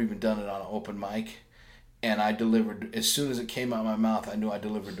I'd never even done it on an open mic. and I delivered as soon as it came out of my mouth. I knew I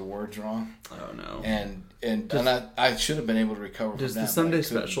delivered the words wrong. Oh no! And I should have been able to recover. Does from that, the Sunday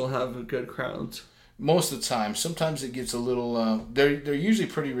special have good crowds? Most of the time. Sometimes it gets a little. They're usually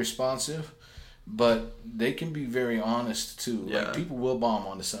pretty responsive, but they can be very honest too. Yeah. Like people will bomb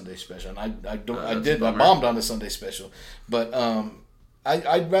on the Sunday special, and I bombed on the Sunday special, but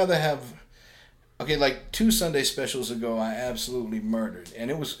I'd rather have. Okay, like 2 Sunday specials ago, I absolutely murdered, and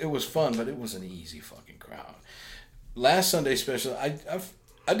it was fun, but it was an easy fucking crowd. Last Sunday special, I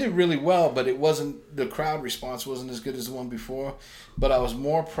did really well, but it wasn't, the crowd response wasn't as good as the one before. But I was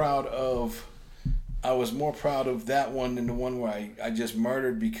more proud of that one than the one where I just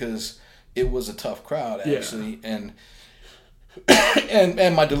murdered, because it was a tough crowd actually, and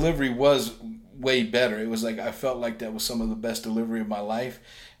my delivery was way better. It was like I felt like that was some of the best delivery of my life.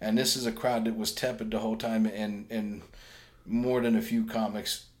 And this is a crowd that was tepid the whole time, and more than a few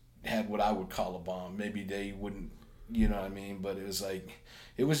comics had what I would call a bomb. Maybe they wouldn't, you know what I mean? But it was like,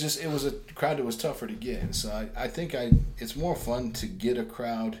 it was a crowd that was tougher to get. And so I think it's more fun to get a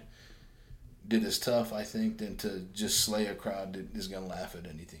crowd that is tough, I think, than to just slay a crowd that is going to laugh at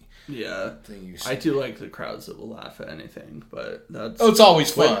anything. Yeah. I do like the crowds that will laugh at anything, but that's... Oh, it's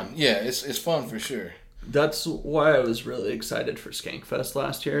always fun. Yeah, it's fun for sure. That's why I was really excited for Skankfest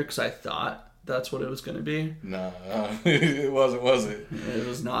last year, because I thought that's what it was going to be. No, it wasn't, was it? It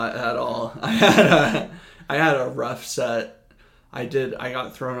was not at all. I had a rough set. I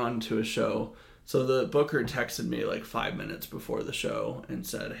got thrown onto a show. So the booker texted me like 5 minutes before the show and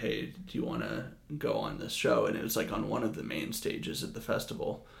said, "Hey, do you want to go on this show?" And it was like on one of the main stages at the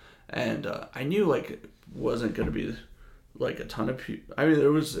festival. And I knew like it wasn't going to be like a ton of people. I mean, it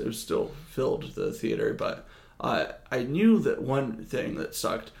was still filled, the theater, but I knew that one thing that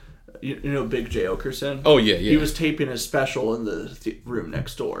sucked. You know, Big J Okerson? Oh yeah. He was taping a special in the room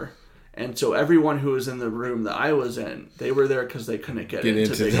next door. And so everyone who was in the room that I was in, they were there because they couldn't get into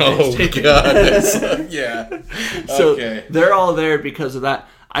Big J's. God. Yeah. So they're all there because of that.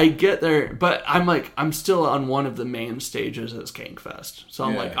 I get there, but I'm still on one of the main stages at Skankfest. So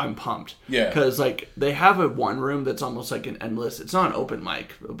I'm pumped. Yeah. Because they have one room that's almost like an endless, it's not an open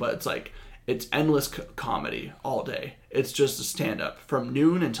mic, but it's endless comedy all day. It's just a stand-up. From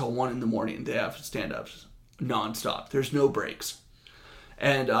noon until 1 in the morning, they have stand-ups nonstop. There's no breaks.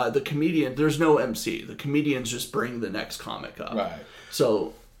 And the comedian, there's no MC. The comedians just bring the next comic up. Right.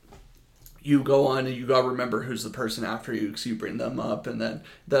 So you go on and you got to remember who's the person after you, because you bring them up, and then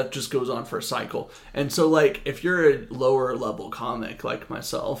that just goes on for a cycle. And so if you're a lower level comic like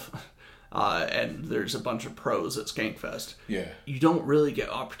myself, and there's a bunch of pros at Skankfest, you don't really get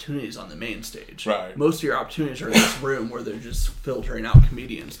opportunities on the main stage. Right. Most of your opportunities are in this room where they're just filtering out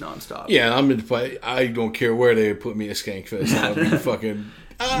comedians nonstop. Yeah, I'm in the play. I don't care where they put me at Skankfest. I'll be fucking...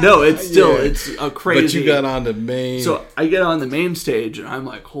 No, it's still, it's a crazy... But you got on the main... So I get on the main stage, and I'm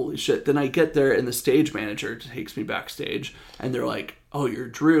like, holy shit. Then I get there, and the stage manager takes me backstage, and they're like, "Oh, you're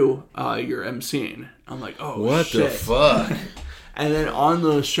Drew, you're emceeing." I'm like, oh, what shit. The fuck? And then on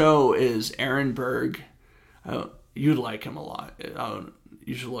the show is Aaron Berg. You'd like him a lot.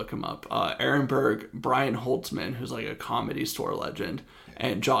 You should look him up. Aaron Berg, Brian Holtzman, who's like a Comedy Store legend,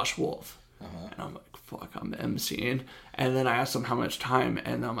 and Josh Wolf. Uh-huh. And I'm like, fuck, I'm emceeing. And then I asked him how much time,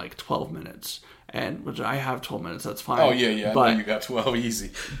 and I'm like, 12 minutes. And which I have 12 minutes, that's fine. Oh, yeah. But, I know you got 12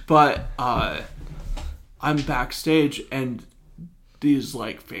 easy. But I'm backstage, and these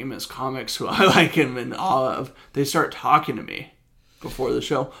famous comics who I am in awe of, they start talking to me before the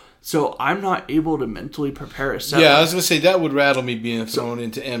show. So I'm not able to mentally prepare a set. Yeah, I was going to say, that would rattle me being thrown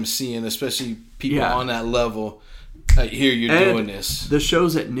into MC, and especially people on that level. I hear you're doing this. The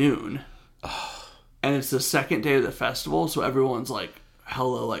show's at noon. And it's the second day of the festival, so everyone's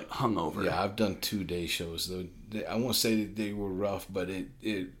hella hungover. Yeah, I've done 2-day shows though. I won't say that they were rough, but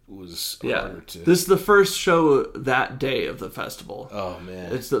it was harder to... This is the first show that day of the festival. Oh,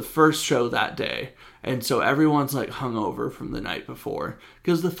 man. It's the first show that day. And so everyone's hungover from the night before.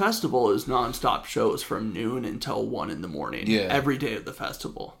 Because the festival is nonstop shows from noon until 1 in the morning. Yeah. Every day of the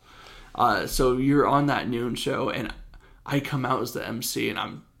festival. So you're on that noon show, and I come out as the MC, and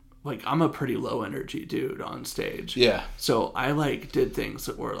I'm a pretty low energy dude on stage. Yeah. So I did things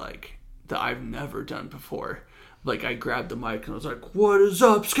that were that I've never done before. I grabbed the mic and I was like, "What is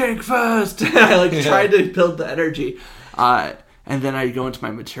up, Skankfest?" And I tried to build the energy. And then I go into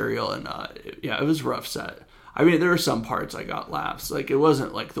my material, and it was a rough set. I mean, there were some parts I got laughs. It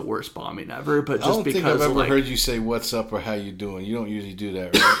wasn't the worst bombing ever, but just because... I don't think I've ever heard you say "What's up" or "How you doing." You don't usually do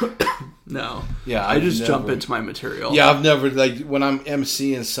that, right? No. Yeah, I just jump into my material. Yeah, I've never, like, when I'm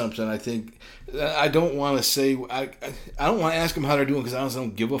emceeing something, I think, I don't want to say, I don't want to ask them how they're doing because I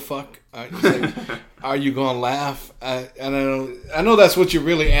don't give a fuck. It's like, are you going to laugh? And I know that's what you're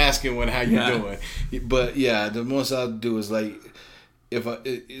really asking when how you're doing. But yeah, the most I'll do is like,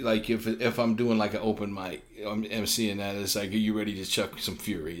 if I'm doing like an open mic, I'm emceeing that, it's like, are you ready to chuck some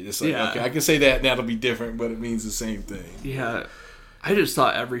fury? It's like, okay, I can say that and that'll be different, but it means the same thing. Yeah. I just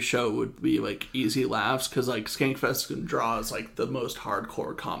thought every show would be like easy laughs because like Skankfest draws like the most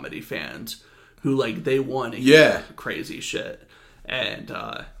hardcore comedy fans who like they want to hear crazy shit. And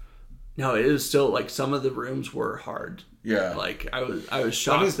no, it is still like some of the rooms were hard. Yeah, like I was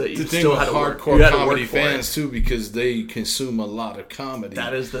shocked that you still had to hardcore comedy fans too, because they consume a lot of comedy.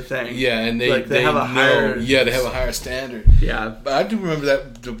 That is the thing. Yeah, and they have a higher standard. Yeah, but I do remember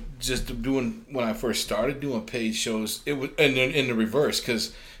that just doing when I first started doing paid shows. It was and in the reverse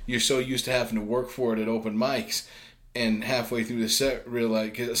because you're so used to having to work for it at open mics, and halfway through the set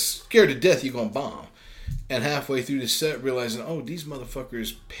realize, cause scared to death you're gonna bomb, and halfway through the set realizing, oh, these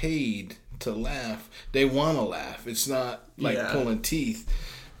motherfuckers paid to laugh. They want to laugh. It's not like pulling teeth.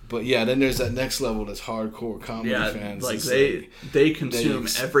 But yeah, then there's that next level that's hardcore comedy fans. Like they consume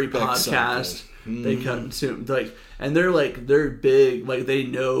every podcast. Mm-hmm. They consume like, and they're big. Like they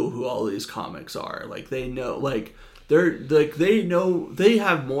know who all these comics are. Like they know they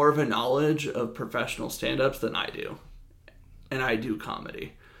have more of a knowledge of professional stand-ups than I do, and I do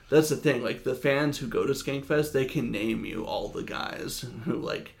comedy. That's the thing. Like the fans who go to Skankfest, they can name you all the guys who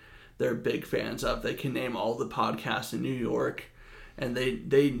like they're big fans of. They can name all the podcasts in New York, and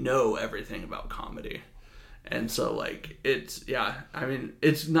they know everything about comedy. And so like it's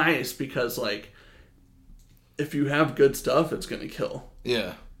it's nice because like if you have good stuff, it's gonna kill.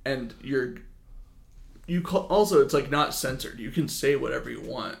 Yeah, and also it's like not censored. You can say whatever you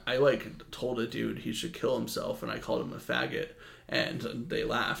want. I like told a dude he should kill himself, and I called him a faggot, and they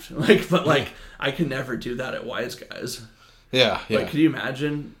laughed. I can never do that at Wise Guys. Yeah. Like, could you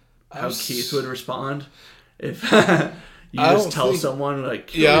imagine how Keith would respond if you just tell someone like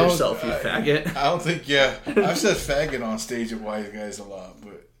kill yourself, you faggot? I don't think. Yeah, I've said faggot on stage at Wise Guys a lot,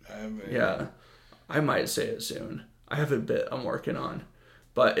 but I might say it soon. I have a bit I'm working on,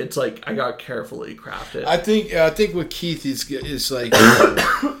 but it's like I got carefully crafted. I think with Keith it's like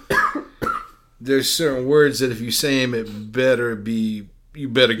there's certain words that if you say them, you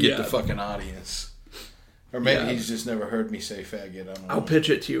better get the fucking audience. Or maybe he's just never heard me say faggot. I don't know. I'll pitch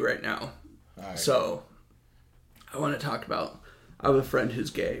it to you right now. All right. So, I want to talk about, I have a friend who's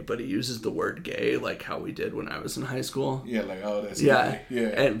gay, but he uses the word gay like how we did when I was in high school. Yeah, like, oh, that's gay.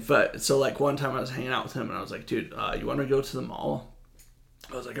 Yeah. So like one time I was hanging out with him and I was like, dude, you want to go to the mall?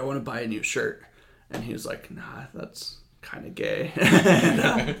 I was like, I want to buy a new shirt. And he was like, nah, that's kind of gay. And,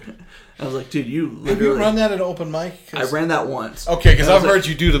 I was like, dude, you literally... Have you run that at open mic? I ran that once. Okay, because I've heard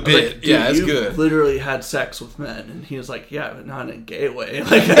you do the bit. Like, yeah, that's good. Literally had sex with men. And he was like, yeah, but not in a gay way.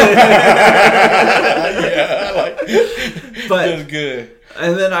 Like, yeah, I like it. But that's good.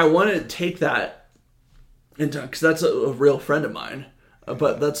 And then I want to take that into... Because that's a real friend of mine.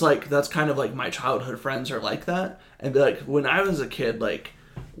 But that's kind of like my childhood friends are like that. And like, when I was a kid, like...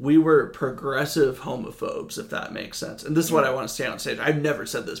 we were progressive homophobes, if that makes sense. And this is what I want to say on stage. I've never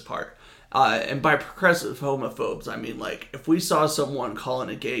said this part. And by progressive homophobes, I mean, like, if we saw someone calling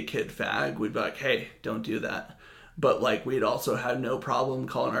a gay kid fag, we'd be like, hey, don't do that. But, like, we'd also had no problem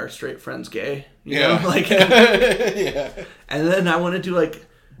calling our straight friends gay. You know? Like, yeah. And then I want to do, like,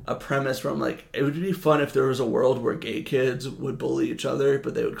 a premise where I'm like, it would be fun if there was a world where gay kids would bully each other,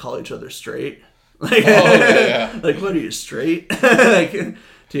 but they would call each other straight. Like, like, what are you, straight? Like,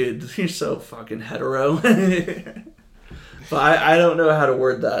 dude, you're so fucking hetero. But I don't know how to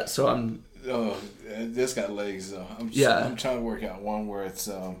word that, so I'm... Oh, this got legs, though. I'm trying to work out one where it's...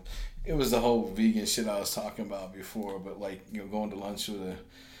 it was the whole vegan shit I was talking about before, but, like, you know, going to lunch with a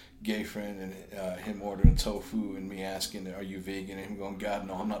gay friend and him ordering tofu and me asking, are you vegan? And him going, God,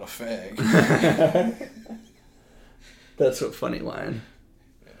 no, I'm not a fag. That's a funny line.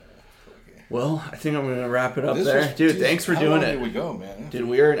 Well, I think I'm going to wrap it up there. Dude, thanks for doing it. How long did we go, man? Dude,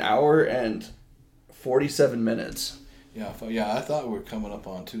 we are an hour and 47 minutes. Yeah, I thought we were coming up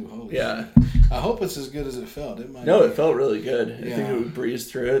on 2. Holy shit. I hope it's as good as it felt. It felt really good. I think we breezed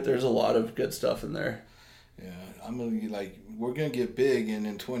through it. There's a lot of good stuff in there. Yeah, I'm going to we're going to get big, and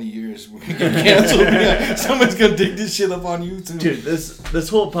in 20 years, we're going to get canceled. Someone's going to dig this shit up on YouTube. Dude, this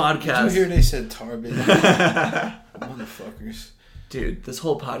whole podcast... Did you hear they said Tarbin? Motherfuckers. Dude, this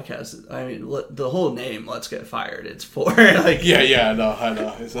whole podcast, I mean, the whole name, Let's Get Fired, it's for, like... Yeah, I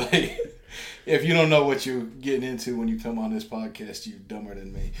know. It's like... if you don't know what you're getting into when you come on this podcast, you're dumber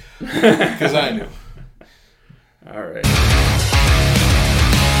than me. Because I knew. All right.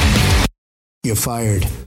 You're fired.